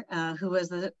Jr., who was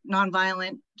the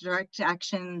nonviolent direct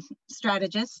action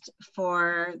strategist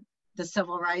for the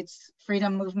civil rights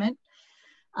freedom movement.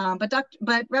 But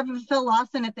Reverend Phil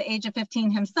Lawson, at the age of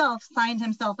 15 himself, signed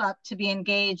himself up to be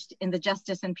engaged in the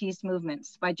justice and peace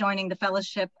movements by joining the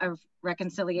Fellowship of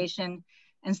Reconciliation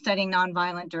and studying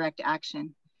nonviolent direct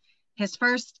action. His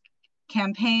first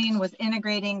campaign was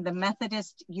integrating the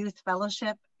Methodist Youth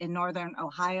Fellowship in Northern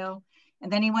Ohio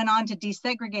And then he went on to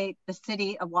desegregate the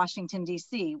city of Washington,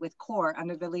 D.C. with CORE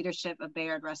under the leadership of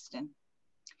Bayard Rustin.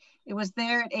 It was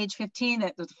there at age 15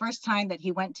 that was the first time that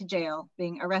he went to jail,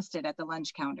 being arrested at the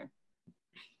lunch counter.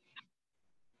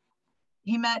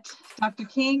 He met Dr.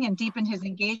 King and deepened his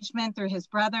engagement through his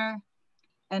brother.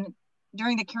 And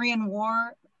during the Korean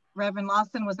War, Reverend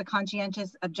Lawson was a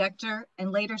conscientious objector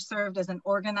and later served as an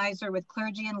organizer with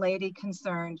clergy and laity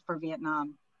concerned for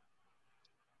Vietnam.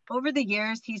 Over the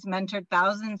years, he's mentored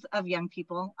thousands of young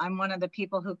people. I'm one of the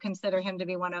people who consider him to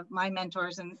be one of my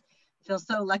mentors and feel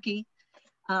so lucky.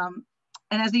 And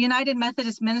as a United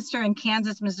Methodist minister in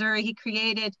Kansas, Missouri, he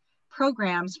created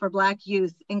programs for Black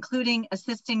youth, including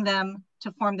assisting them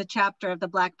to form the chapter of the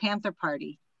Black Panther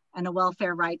Party and a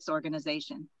welfare rights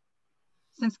organization.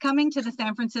 Since coming to the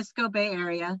San Francisco Bay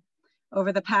Area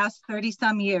over the past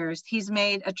 30-some years, he's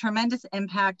made a tremendous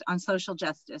impact on social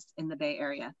justice in the Bay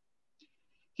Area.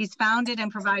 He's founded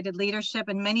and provided leadership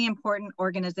in many important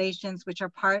organizations which are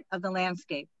part of the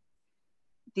landscape.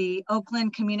 The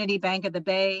Oakland Community Bank of the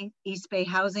Bay, East Bay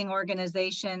Housing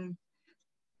Organization,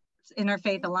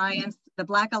 Interfaith Alliance, the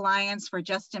Black Alliance for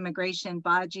Just Immigration,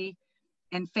 BAJI,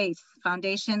 and Faith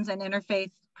Foundations and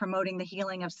Interfaith Promoting the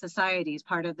Healing of Societies,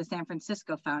 part of the San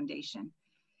Francisco Foundation.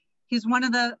 He's one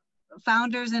of the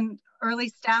founders and early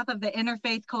staff of the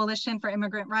Interfaith Coalition for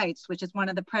Immigrant Rights, which is one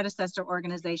of the predecessor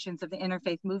organizations of the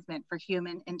Interfaith Movement for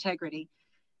Human Integrity.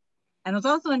 And I was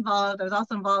also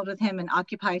involved with him in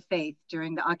Occupy Faith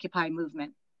during the Occupy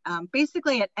movement.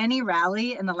 Basically at any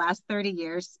rally in the last 30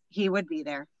 years, he would be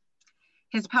there.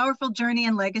 His powerful journey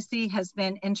and legacy has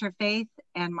been interfaith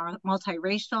and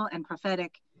multiracial and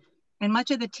prophetic. And much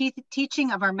of the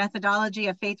teaching of our methodology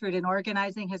of faith-rooted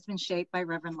organizing has been shaped by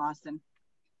Reverend Lawson.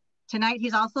 Tonight,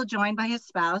 he's also joined by his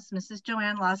spouse, Mrs.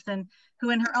 Joanne Lawson,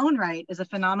 who in her own right is a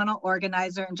phenomenal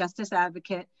organizer and justice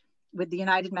advocate with the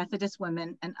United Methodist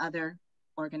Women and other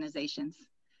organizations.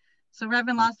 So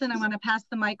Reverend Lawson, I want to pass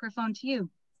the microphone to you.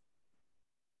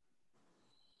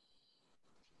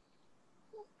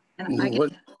 And do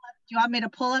you want me to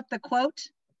pull up the quote?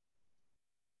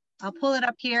 I'll pull it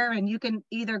up here and you can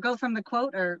either go from the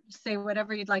quote or say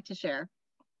whatever you'd like to share.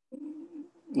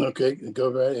 Okay,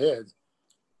 go right ahead.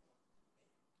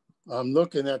 I'm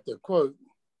looking at the quote.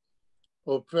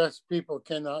 Oppressed people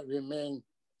cannot remain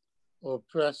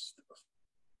oppressed.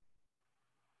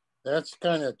 That's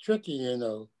kind of tricky, you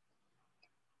know,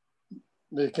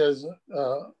 because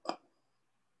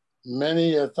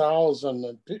many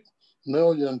 1,000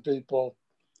 million people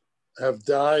have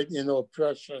died in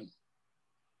oppression,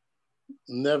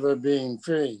 never being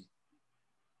free.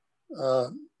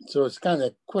 So it's kind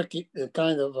of quick,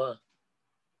 kind of a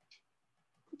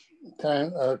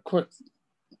quick.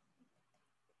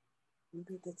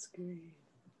 Look at that screen.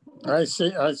 I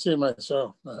see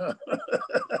myself.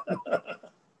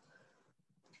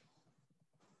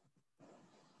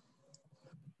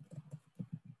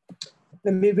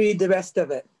 Let me read the rest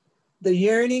of it. The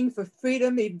yearning for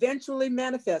freedom eventually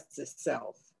manifests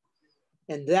itself.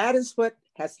 And that is what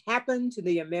has happened to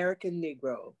the American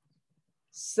Negro.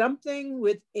 Something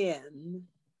within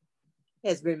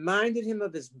has reminded him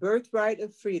of his birthright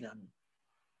of freedom.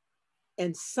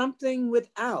 And something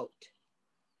without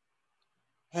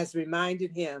has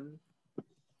reminded him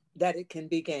that it can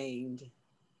be gained.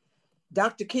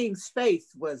 Dr. King's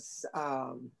faith was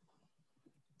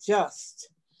just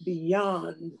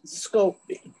beyond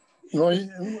scoping. Well,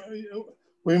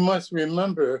 we must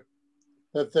remember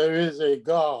that there is a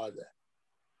God,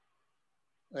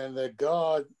 and the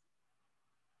God,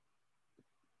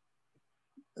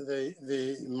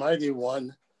 the mighty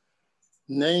one,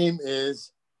 name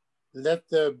is let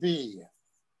there be.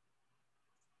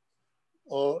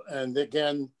 And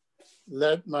again,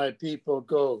 let my people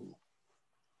go.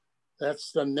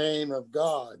 That's the name of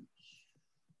God.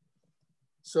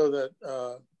 So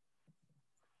that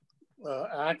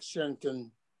action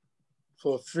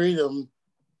for freedom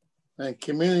and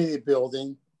community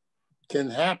building can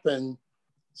happen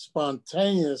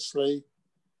spontaneously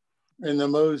in the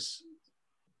most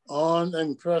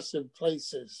unimpressive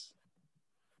places.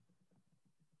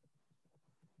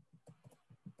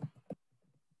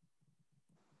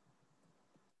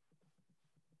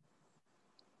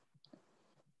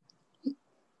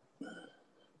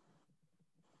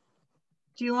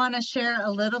 Do you want to share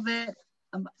a little bit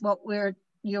what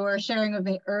you were sharing with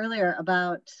me earlier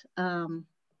about the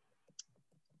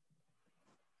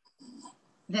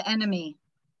enemy?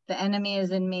 The enemy is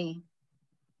in me.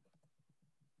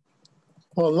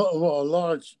 Well, a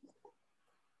large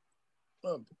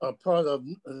a part of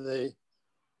the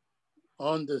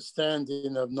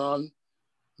understanding of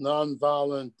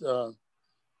nonviolent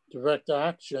direct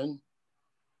action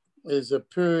is a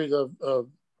period of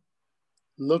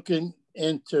looking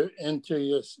into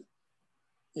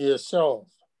yourself,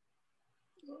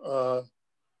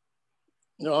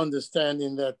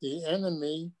 understanding that the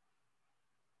enemy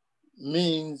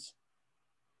means,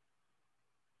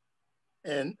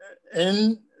 and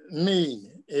in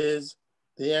me is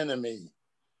the enemy.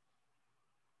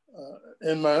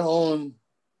 In my own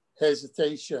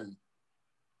hesitation,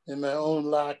 in my own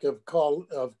lack of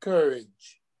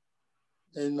courage,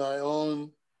 in my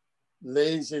own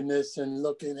laziness and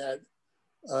looking at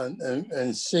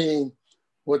and seeing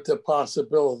what the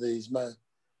possibilities, my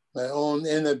own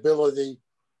inability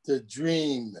to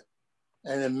dream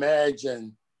and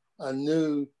imagine a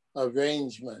new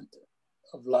arrangement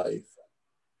of life.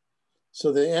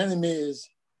 So the enemy is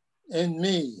in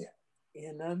me.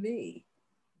 In me.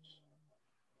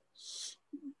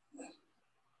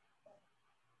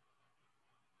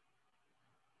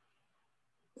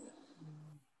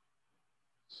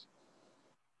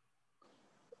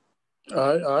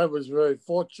 I was very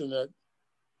fortunate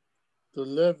to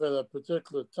live at a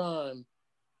particular time,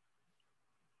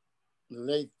 the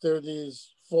late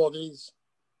 30s, 40s,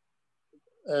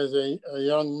 as a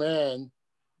young man,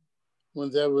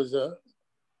 when there was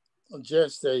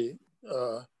just a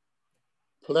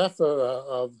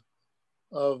plethora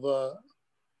of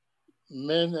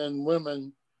men and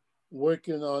women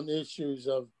working on issues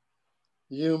of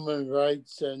human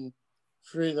rights and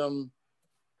freedom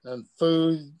and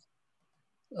food,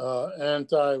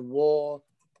 anti-war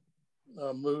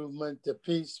movement, the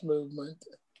peace movement.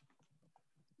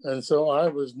 And so I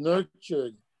was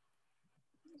nurtured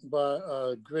by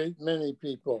a great many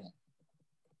people,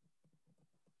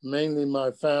 mainly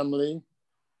my family,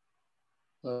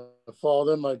 my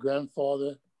father, my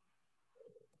grandfather,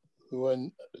 who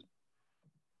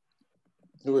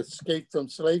escaped from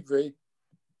slavery,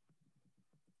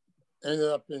 ended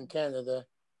up in Canada,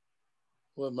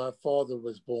 where my father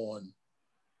was born.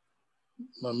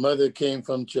 My mother came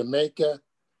from Jamaica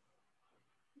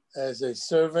as a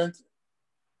servant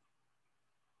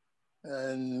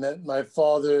and met my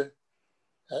father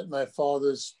at my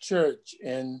father's church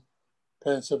in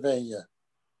Pennsylvania.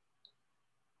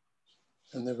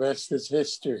 And the rest is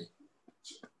history.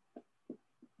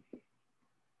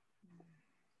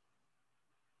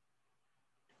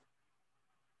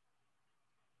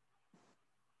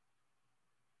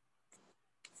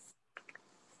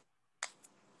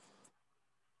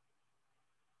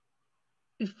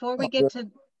 Before we get to,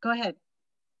 go ahead.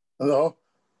 Hello,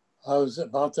 I was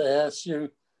about to ask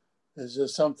you, is there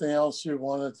something else you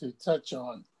wanted to touch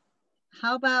on?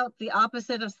 How about the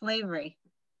opposite of slavery?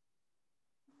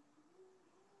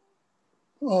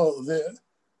 Oh, the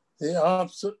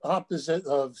opposite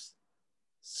of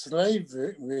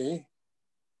slavery,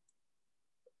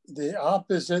 the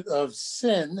opposite of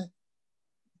sin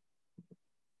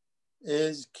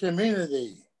is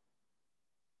community.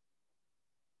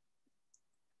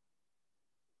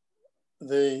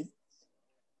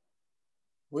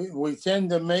 We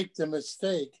tend to make the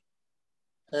mistake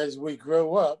as we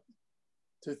grow up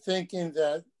to thinking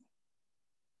that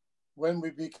when we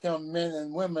become men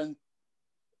and women,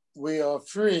 we are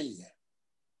free.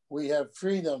 We have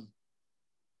freedom.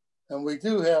 And we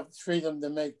do have freedom to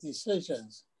make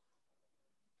decisions.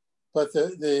 But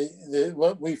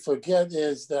what we forget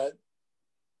is that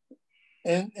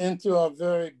into our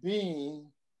very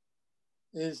being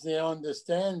is the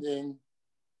understanding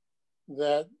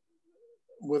that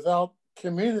without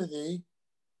community,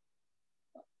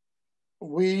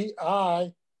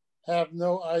 I have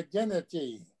no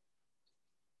identity.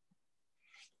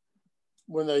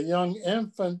 When a young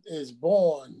infant is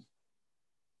born,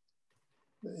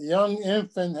 the young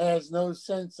infant has no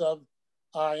sense of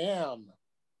I am.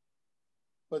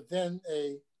 But then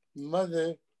a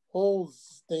mother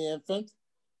holds the infant,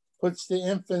 puts the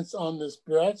infant on this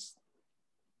breast,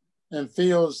 and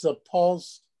feels the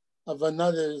pulse of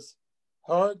another's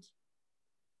heart.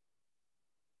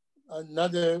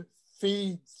 Another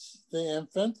feeds the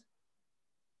infant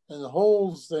and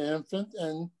holds the infant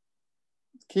and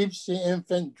keeps the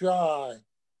infant dry.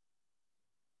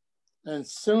 And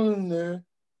sooner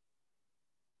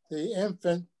the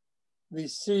infant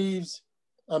receives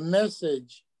a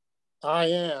message, I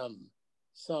am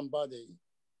somebody.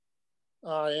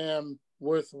 I am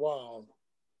worthwhile.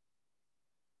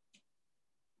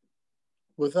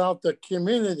 Without the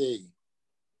community,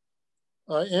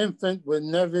 our infant would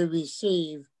never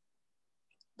receive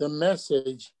the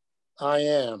message, I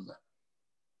am.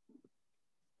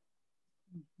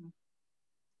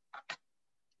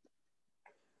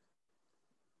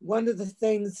 One of the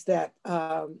things that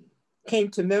came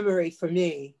to memory for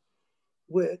me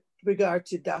regard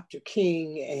to Dr.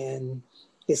 King and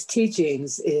his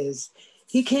teachings is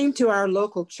he came to our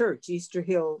local church, Easter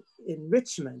Hill in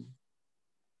Richmond,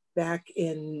 back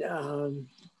in the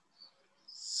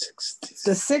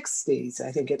 60s,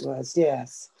 I think it was,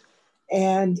 yes.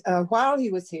 And while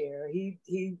he was here,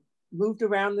 he moved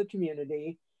around the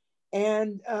community,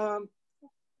 and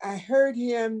I heard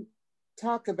him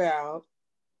talk about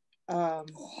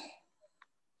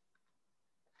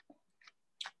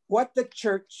what the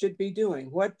church should be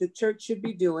doing,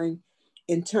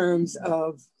 in terms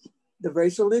of the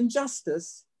racial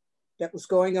injustice that was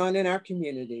going on in our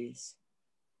communities.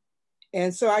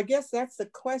 And so I guess that's the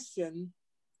question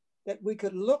that we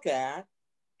could look at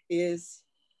is,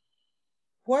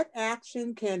 what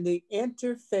action can the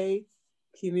interfaith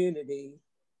community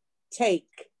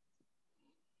take?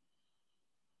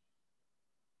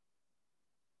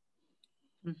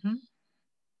 Mm-hmm.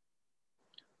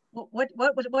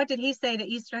 What did he say to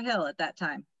Easter Hill at that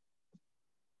time?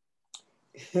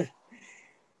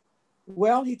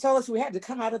 Well, he told us we had to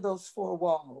come out of those four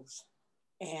walls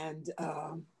and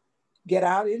get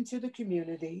out into the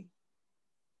community,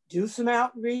 do some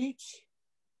outreach,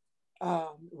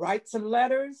 write some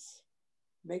letters,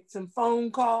 make some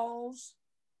phone calls.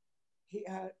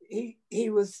 He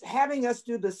was having us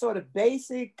do the sort of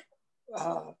basic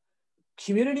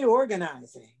community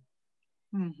organizing.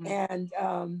 Mm-hmm. And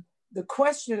the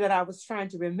question that I was trying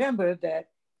to remember that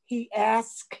he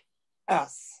asked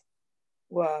us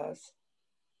was,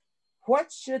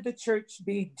 what should the church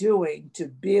be doing to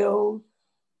build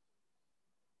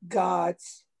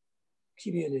God's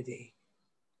community?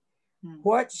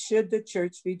 What should the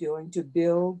church be doing to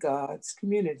build God's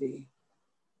community?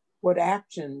 What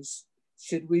actions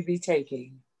should we be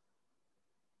taking?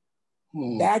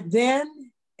 Back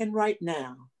then and right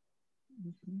now.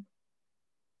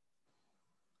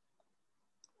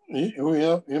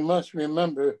 You must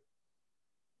remember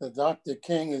that Dr.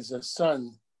 King is a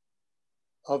son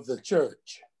of the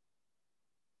church.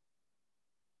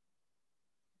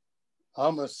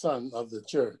 I'm a son of the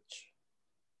church.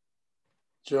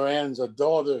 Joanne's a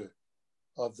daughter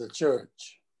of the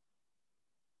church.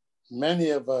 Many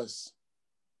of us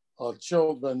are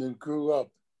children who grew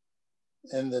up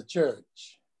in the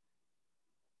church.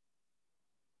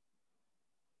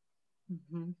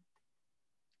 Mm-hmm.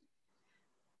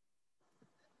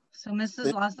 So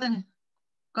Mrs. Lawson,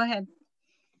 go ahead.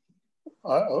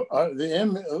 One of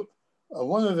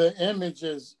the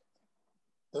images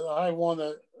that I want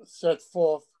to set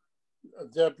forth,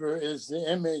 Deborah, is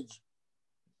the image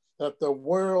that the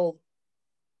world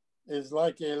is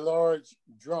like a large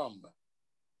drum.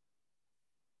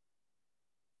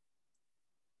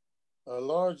 A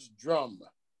large drum.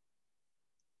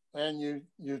 And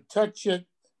you touch it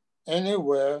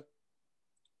anywhere,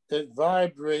 it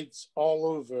vibrates all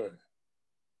over.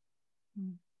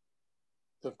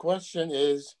 The question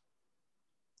is,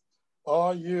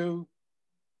 are you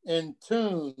in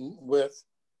tune with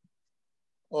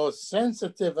or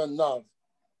sensitive enough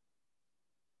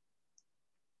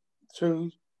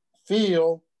to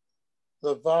feel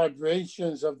the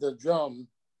vibrations of the drum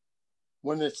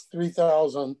when it's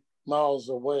 3,000 miles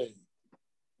away?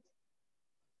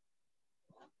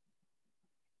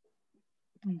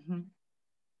 Mm-hmm.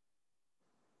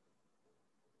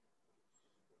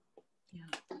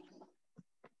 Yeah.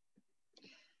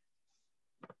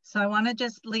 So I want to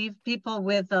just leave people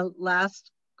with the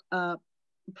last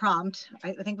prompt.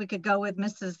 I think we could go with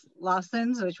Mrs.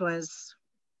 Lawson's, which was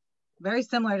very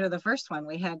similar to the first one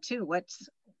we had too.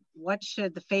 What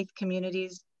should the faith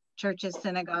communities, churches,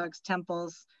 synagogues,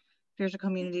 temples, spiritual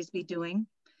communities be doing?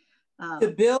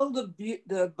 To build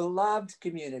the beloved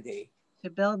community. To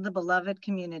build the beloved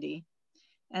community.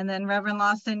 And then Reverend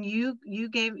Lawson, you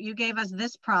gave us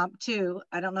this prompt too.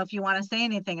 I don't know if you want to say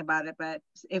anything about it, but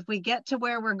if we get to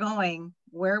where we're going,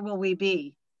 where will we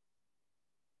be?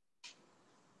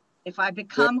 If I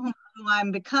become who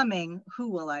I'm becoming, who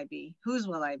will I be? Whose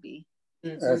will I be?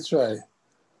 That's right.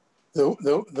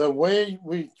 The way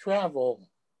we travel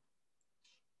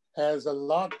has a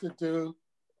lot to do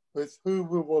with who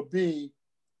we will be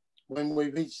when we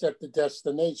reach at the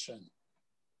destination.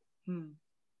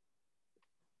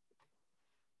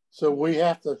 So we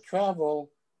have to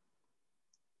travel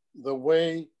the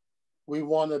way we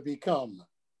want to become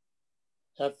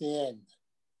at the end.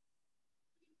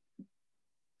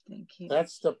 Thank you.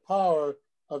 That's the power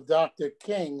of Dr.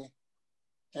 King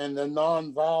and the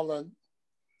nonviolent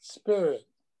spirit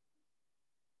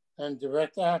and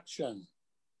direct action.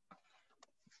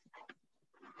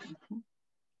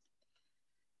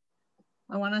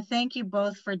 I want to thank you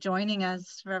both for joining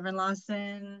us, Reverend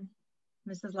Lawson,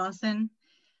 Mrs. Lawson.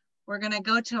 we're going to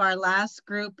go to our last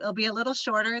group. It'll be a little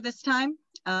shorter this time.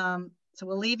 So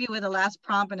we'll leave you with a last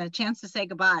prompt and a chance to say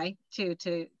goodbye to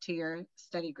your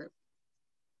study group.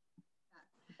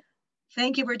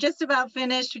 Thank you. We're just about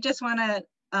finished. We just want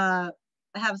to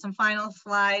have some final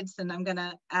slides, and I'm going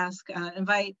to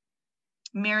invite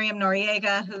Miriam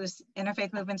Noriega, who's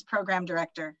Interfaith Movements Program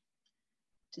Director,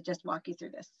 to just walk you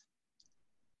through this.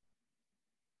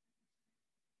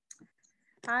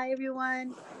 Hi,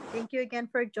 everyone. Thank you again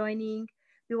for joining.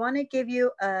 We want to give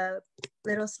you a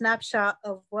little snapshot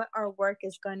of what our work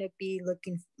is going to be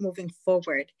moving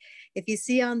forward. If you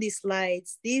see on these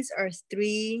slides, these are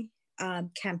 3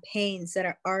 campaigns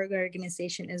that our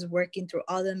organization is working through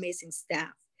all the amazing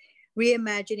staff.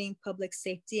 Reimagining public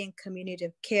safety and community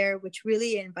of care, which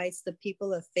really invites the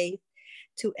people of faith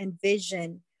to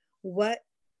envision what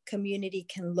community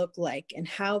can look like and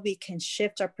how we can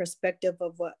shift our perspective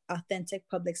of what authentic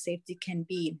public safety can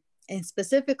be. And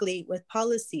specifically with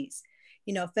policies,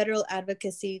 federal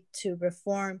advocacy to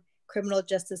reform criminal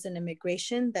justice and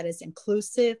immigration that is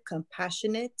inclusive,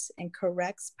 compassionate, and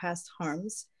corrects past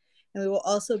harms. And we will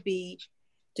also be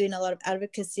doing a lot of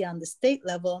advocacy on the state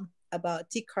level about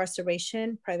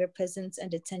decarceration, private prisons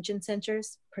and detention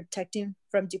centers, protecting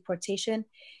from deportation,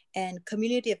 and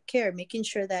community of care, making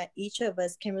sure that each of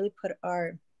us can really put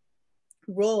our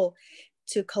role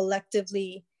to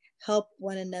collectively help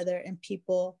one another and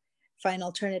people find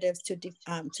alternatives to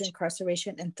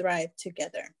incarceration and thrive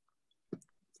together.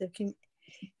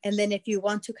 And then if you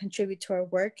want to contribute to our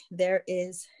work, there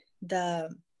is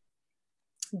the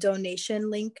donation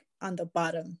link on the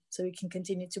bottom, so we can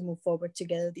continue to move forward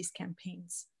together these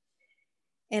campaigns.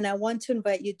 And I want to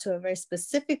invite you to a very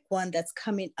specific one that's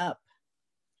coming up.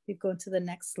 We go to the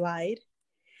next slide.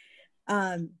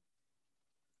 And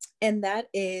that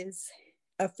is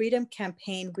a freedom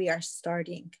campaign we are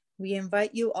starting. We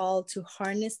invite you all to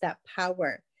harness that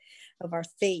power of our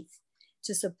faith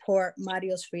to support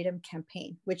Mario's freedom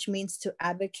campaign, which means to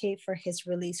advocate for his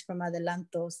release from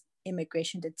Adelanto's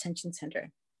immigration detention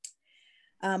center.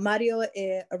 Mario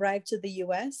arrived to the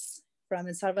US from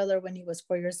El Salvador when he was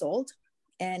 4 years old,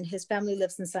 and his family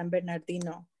lives in San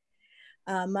Bernardino.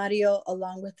 Mario,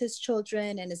 along with his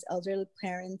children and his elderly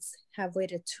parents, have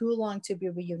waited too long to be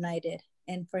reunited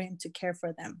and for him to care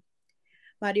for them.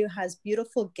 Mario has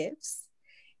beautiful gifts.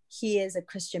 He is a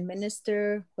Christian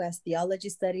minister who has theology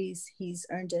studies. He's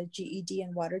earned a GED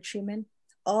in water treatment.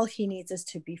 All he needs is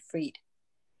to be freed.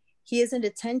 He is in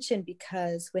detention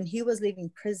because when he was leaving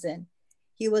prison,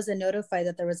 he wasn't notified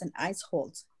that there was an ICE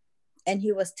hold, and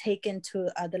he was taken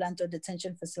to Adelanto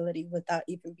detention facility without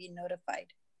even being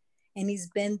notified. And he's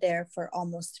been there for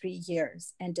almost 3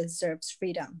 years and deserves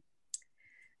freedom.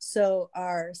 So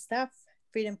our staff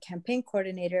freedom campaign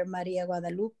coordinator, Maria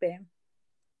Guadalupe,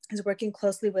 is working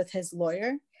closely with his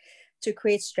lawyer to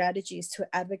create strategies to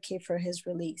advocate for his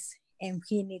release. And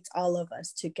he needs all of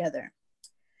us together.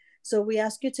 So we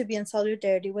ask you to be in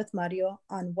solidarity with Mario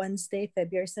on Wednesday,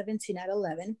 February 17 at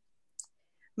 11.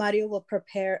 Mario will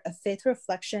prepare a faith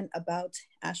reflection about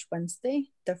Ash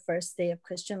Wednesday, the first day of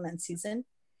Christian Lent season.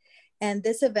 And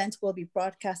this event will be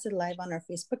broadcasted live on our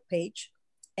Facebook page.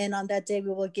 And on that day, we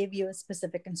will give you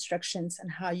specific instructions on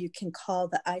how you can call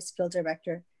the ICE field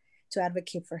director to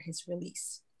advocate for his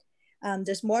release.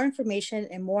 There's more information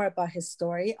and more about his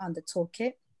story on the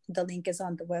toolkit. The link is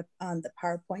on the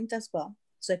PowerPoint as well.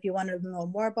 So if you want to know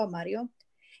more about Mario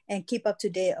and keep up to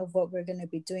date of what we're going to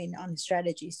be doing on his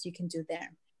strategies, you can do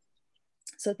there.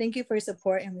 So thank you for your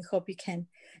support, and we hope you can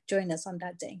join us on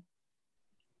that day.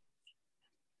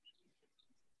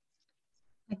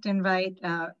 I'd like to invite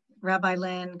Rabbi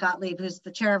Lynn Gottlieb, who's the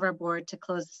chair of our board, to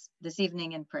close this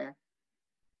evening in prayer.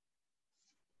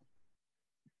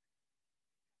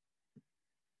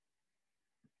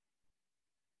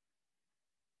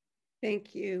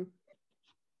 Thank you.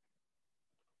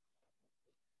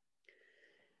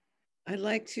 I'd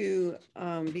like to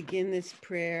begin this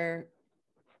prayer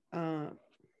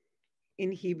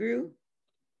in Hebrew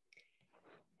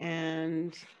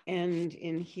and end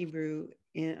in Hebrew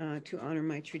to honor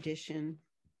my tradition.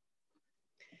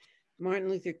 Martin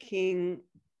Luther King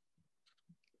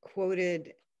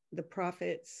quoted the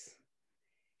prophets,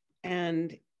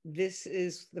 and this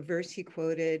is the verse he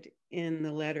quoted in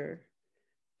the letter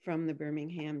from the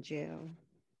Birmingham jail.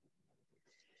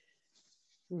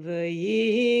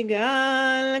 V'yigal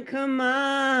kamayim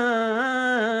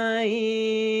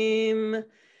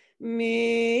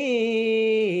mishpat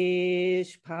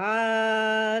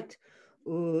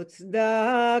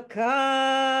utzedaka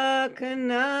kanachal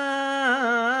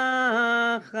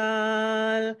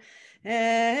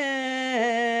etan.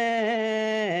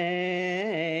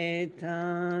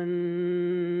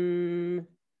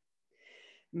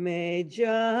 May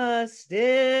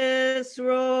justice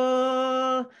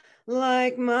roll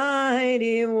like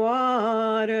mighty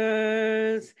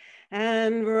waters,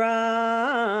 and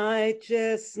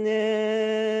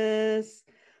righteousness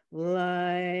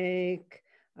like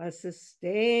a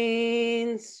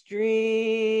sustained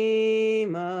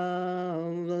stream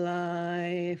of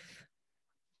life.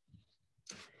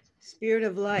 Spirit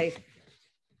of life,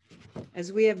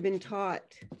 as we have been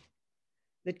taught,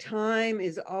 the time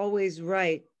is always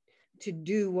right to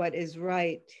do what is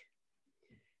right.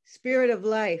 Spirit of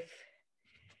life,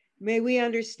 may we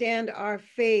understand our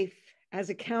faith as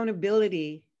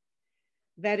accountability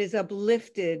that is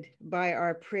uplifted by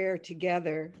our prayer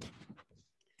together.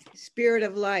 Spirit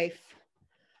of life,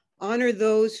 honor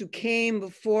those who came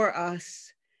before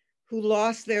us, who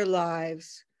lost their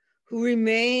lives, who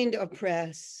remained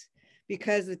oppressed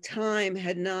because the time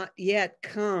had not yet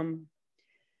come.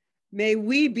 May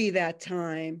we be that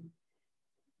time.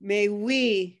 May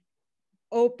we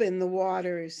open the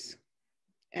waters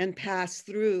and pass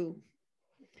through.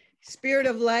 Spirit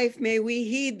of life, may we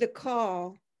heed the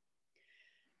call.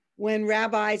 When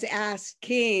rabbis asked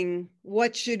King,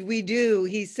 what should we do?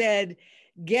 He said,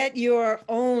 get your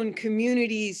own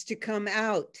communities to come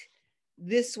out.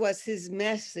 This was his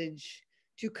message,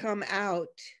 to come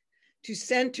out, to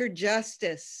center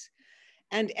justice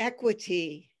and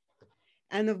equity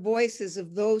and the voices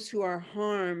of those who are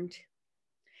harmed.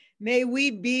 May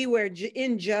we be where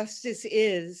injustice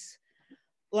is,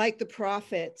 like the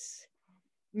prophets.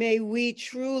 May we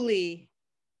truly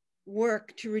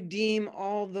work to redeem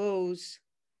all those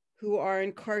who are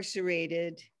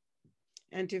incarcerated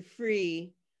and to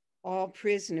free all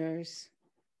prisoners.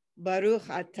 Baruch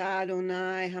atah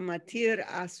Adonai hamatir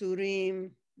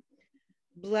asurim.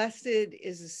 Blessed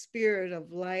is the spirit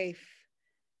of life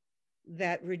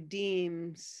that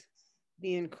redeems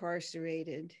the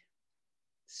incarcerated.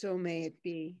 So may it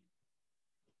be.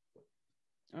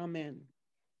 Amen.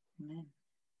 Amen.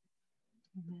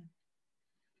 Amen.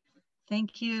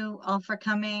 Thank you all for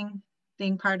coming,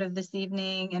 being part of this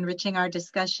evening, enriching our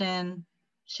discussion,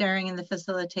 sharing in the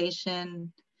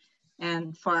facilitation,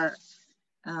 and for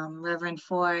Reverend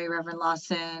Foy, Reverend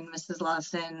Lawson, Mrs.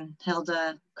 Lawson,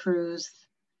 Hilda, Cruz.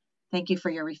 Thank you for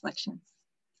your reflections.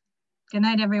 Good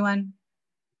night, everyone.